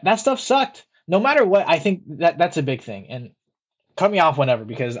need to. That stuff sucked. No matter what, I think that's a big thing. And cut me off whenever,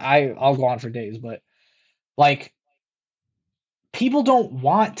 because I'll go on for days, but like people don't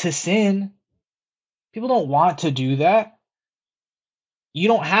want to sin. People don't want to do that. You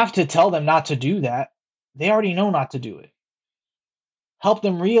don't have to tell them not to do that. They already know not to do it. Help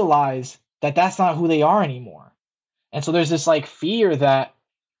them realize that that's not who they are anymore. And so there's this like fear that,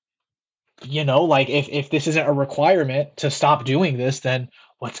 you know, like if this isn't a requirement to stop doing this, then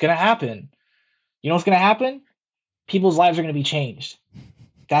what's going to happen? You know what's going to happen? People's lives are going to be changed.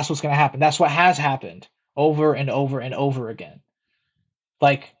 That's what's going to happen. That's what has happened over and over and over again.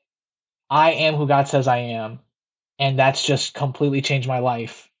 Like, I am who God says I am, and that's just completely changed my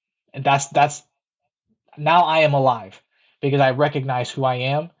life. And that's now I am alive because I recognize who I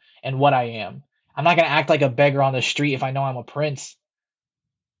am and what I am. I'm not going to act like a beggar on the street if I know I'm a prince.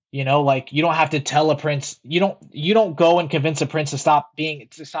 You know, like, you don't have to tell a prince. You don't go and convince a prince to stop acting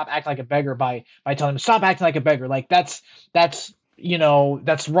like a beggar by telling him stop acting like a beggar. Like that's you know,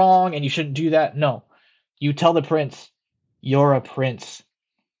 that's wrong and you shouldn't do that. No. You tell the prince, you're a prince.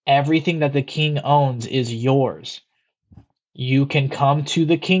 Everything that the king owns is yours. You can come to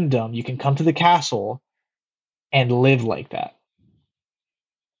the kingdom, you can come to the castle and live like that.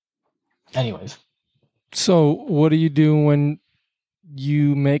 Anyways. So what do you do when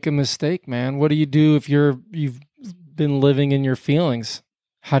you make a mistake, man? What do you do if you've been living in your feelings?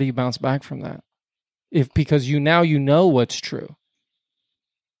 How do you bounce back from that? Because you know what's true.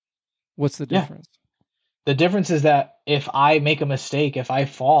 What's the difference? The difference is that if I make a mistake, if I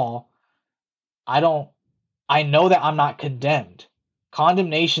fall, I know that I'm not condemned.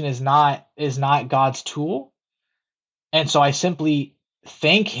 Condemnation is not God's tool. And so I simply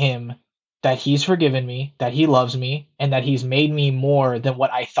thank him that he's forgiven me, that he loves me, and that he's made me more than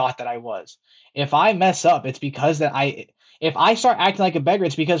what I thought that I was. If I mess up, it's because if I start acting like a beggar,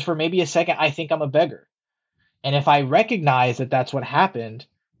 it's because for maybe a second I think I'm a beggar. And if I recognize that that's what happened,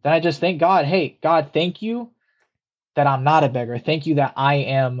 then I just thank God. Hey, God, thank you that I'm not a beggar. Thank you that I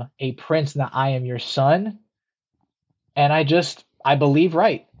am a prince and that I am your son. And I believe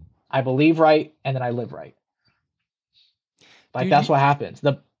right. I believe right, and then I live right. Like, that's what happens.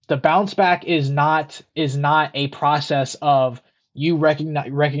 The bounce back is not a process of you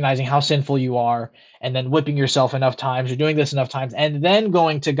recognizing how sinful you are and then whipping yourself enough times, you're doing this enough times, and then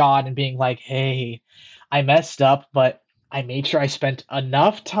going to God and being like, hey, I messed up, but I made sure I spent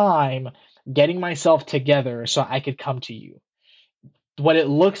enough time getting myself together so I could come to you. What it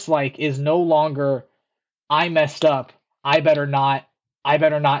looks like is no longer, I messed up, I better not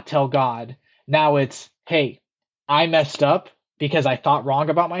tell God. Now it's, hey, I messed up because I thought wrong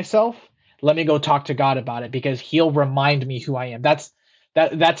about myself. Let me go talk to God about it because he'll remind me who I am. That's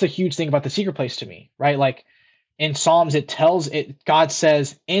a huge thing about the secret place to me, right? Like in Psalms, God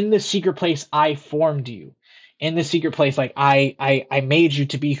says, in the secret place, I formed you. In the secret place, like I made you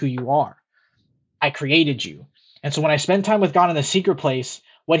to be who you are. I created you. And so when I spend time with God in the secret place,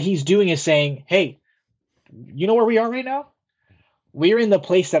 what he's doing is saying, hey, you know where we are right now? We're in the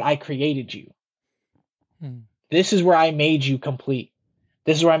place that I created you. This is where I made you complete.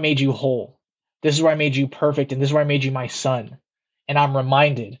 This is where I made you whole. This is where I made you perfect. And this is where I made you my son. And I'm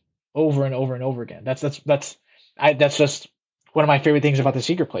reminded over and over and over again. That's just one of my favorite things about the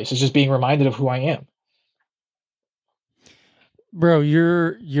secret place is just being reminded of who I am. Bro,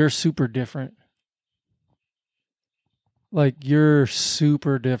 you're super different. Like, you're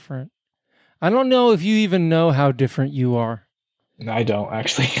super different. I don't know if you even know how different you are. I don't,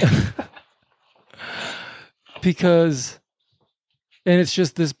 actually. And it's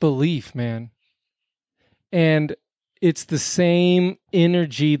just this belief, man. And it's the same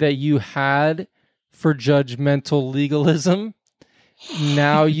energy that you had for judgmental legalism.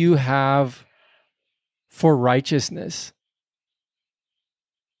 Now you have for righteousness.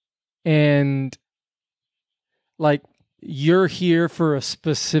 And like, you're here for a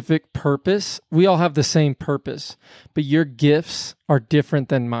specific purpose. We all have the same purpose, but your gifts are different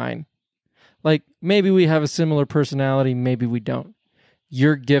than mine. Like, maybe we have a similar personality, maybe we don't.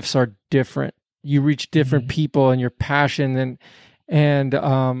 Your gifts are different. You reach different people, and your passion and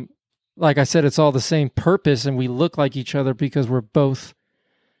like I said, it's all the same purpose, and we look like each other because we're both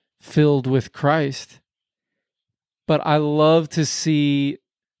filled with Christ. But I love to see,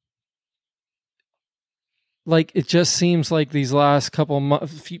 like, it just seems like these last couple of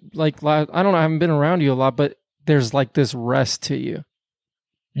months, I don't know, I haven't been around you a lot, but there's like this rest to you.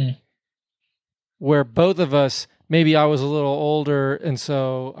 Where both of us, maybe I was a little older, and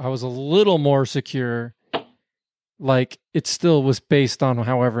so I was a little more secure. Like, it still was based on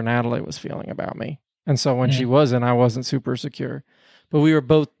however Natalie was feeling about me. And so when she wasn't, I wasn't super secure. But we were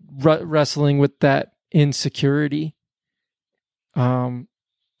both wrestling with that insecurity.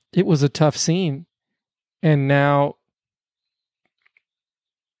 It was a tough scene. And now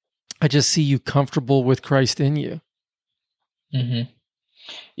I just see you comfortable with Christ in you.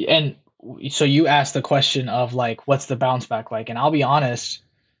 And so you asked the question of like, what's the bounce back like? And I'll be honest,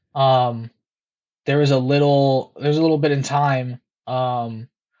 there was a little bit in time where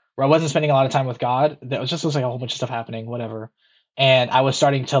I wasn't spending a lot of time with God. That was just like a whole bunch of stuff happening, whatever. And I was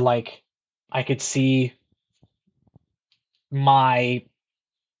starting to like, I could see the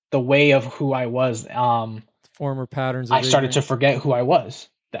way of who I was. Former patterns. I started to forget who I was.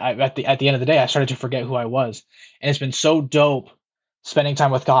 At the end of the day, I started to forget who I was, and it's been so dope spending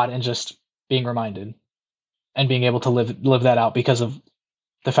time with God and just being reminded, and being able to live that out because of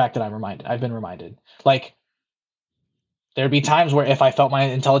the fact that I've been reminded. Like, there'd be times where if I felt my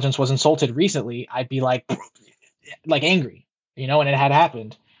intelligence was insulted recently, I'd be like angry, and it had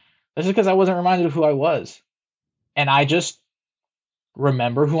happened. This is because I wasn't reminded of who I was, and I just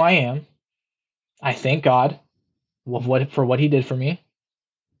remember who I am. I thank God for what He did for me,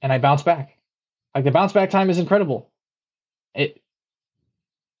 and I bounce back. Like, the bounce back time is incredible. I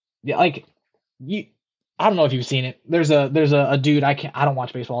don't know if you've seen it. There's a dude. I don't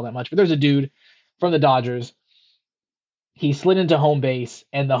watch baseball that much, but there's a dude from the Dodgers. He slid into home base,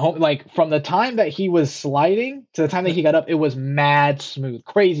 and from the time that he was sliding to the time that he got up, it was mad smooth,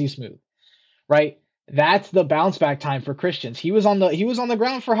 crazy smooth, right? That's the bounce back time for Christians. He was on the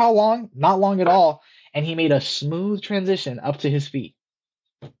ground for how long? Not long at all, and he made a smooth transition up to his feet.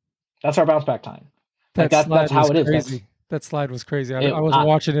 That's our bounce back time. That's how it is. Crazy. That slide was crazy. I was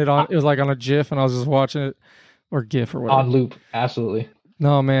watching it on. It was like on a GIF, and I was just watching it, or GIF or whatever. On loop, absolutely.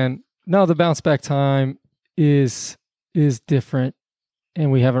 No, man. No, the bounce back time is different, and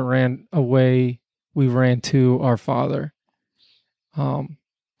we haven't ran away. We ran to our Father.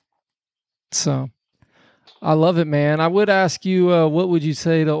 So I love it, man. I would ask you, what would you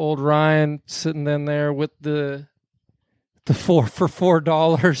say to old Ryan sitting in there with the $4 for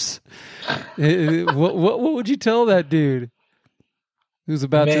 $4? What would you tell that dude who's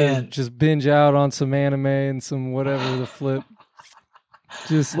about to just binge out on some anime and some whatever the flip?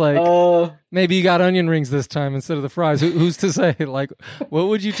 Just like maybe you got onion rings this time instead of the fries. Who's to say? Like, what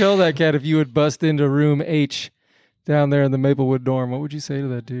would you tell that cat if you would bust into room H down there in the Maplewood dorm? What would you say to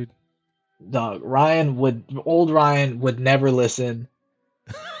that dude? Dog, old Ryan would never listen.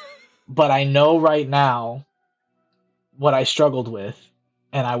 But I know right now what I struggled with,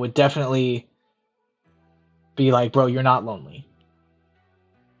 and I would definitely be like, bro, you're not lonely.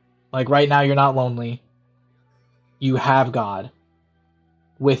 Like, right now, you're not lonely. You have God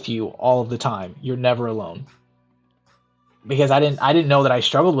with you all of the time. You're never alone. Because I didn't know that I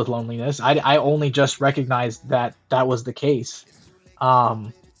struggled with loneliness. I only just recognized that was the case.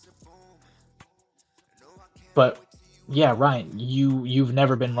 But yeah, Ryan, you've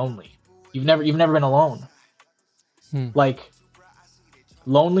never been lonely. You've never been alone. Like,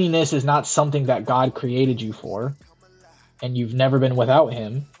 loneliness is not something that God created you for, and you've never been without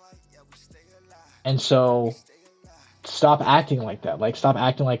Him. And so stop acting like that. Like, stop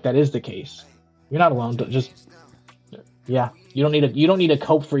acting like that is the case. You're not alone. You don't need to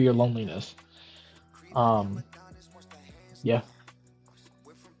cope for your loneliness. Yeah.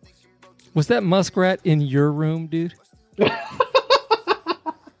 Was that muskrat in your room, dude?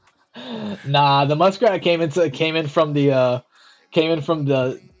 Nah, the muskrat came in from the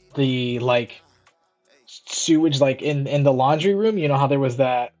like sewage, like in the laundry room. You know how there was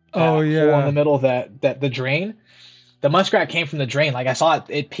that hole in the middle of that the drain. The muskrat came from the drain. Like, I saw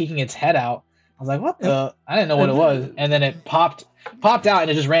it peeking its head out. I was like, what the? I didn't know what it was. And then it popped out,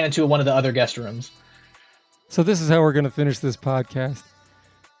 and it just ran into one of the other guest rooms. So this is how we're going to finish this podcast.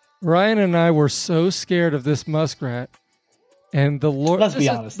 Ryan and I were so scared of this muskrat, and the Lord. Let's be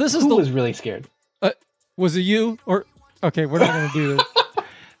honest. Who was really scared? Was it you? Or okay, we're not going to do this.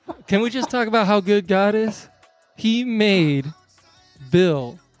 Can we just talk about how good God is? He made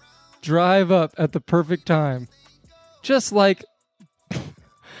Bill drive up at the perfect time, just like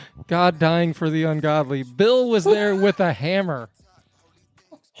God dying for the ungodly. Bill was there with a hammer.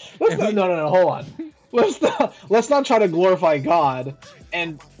 No, hold on. Let's not try to glorify God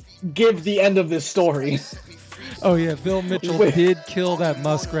and give the end of this story. Oh yeah, Bill Mitchell did kill that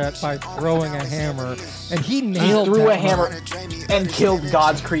muskrat by throwing a hammer, and he nailed threw a hammer and killed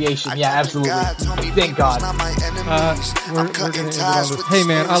God's creation. Yeah, absolutely. Thank God. We're gonna end it on this. Hey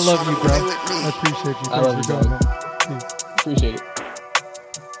man, I love you, bro. I appreciate you. I love you, bro. Appreciate it.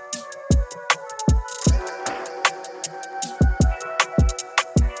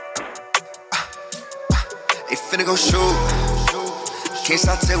 They finna go shoot. Can't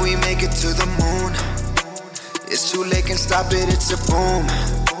stop till we make it to the moon. It's too late, can stop it, it's a boom.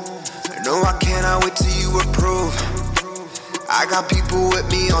 No, I cannot wait till you approve. I got people with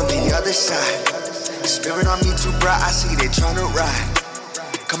me on the other side. Spirit on me too bright, I see they tryna ride.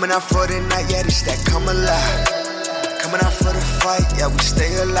 Coming out for the night, yeah, this that come alive. Coming out for the fight, yeah, we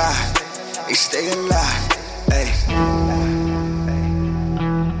stay alive. We stay alive, ayy.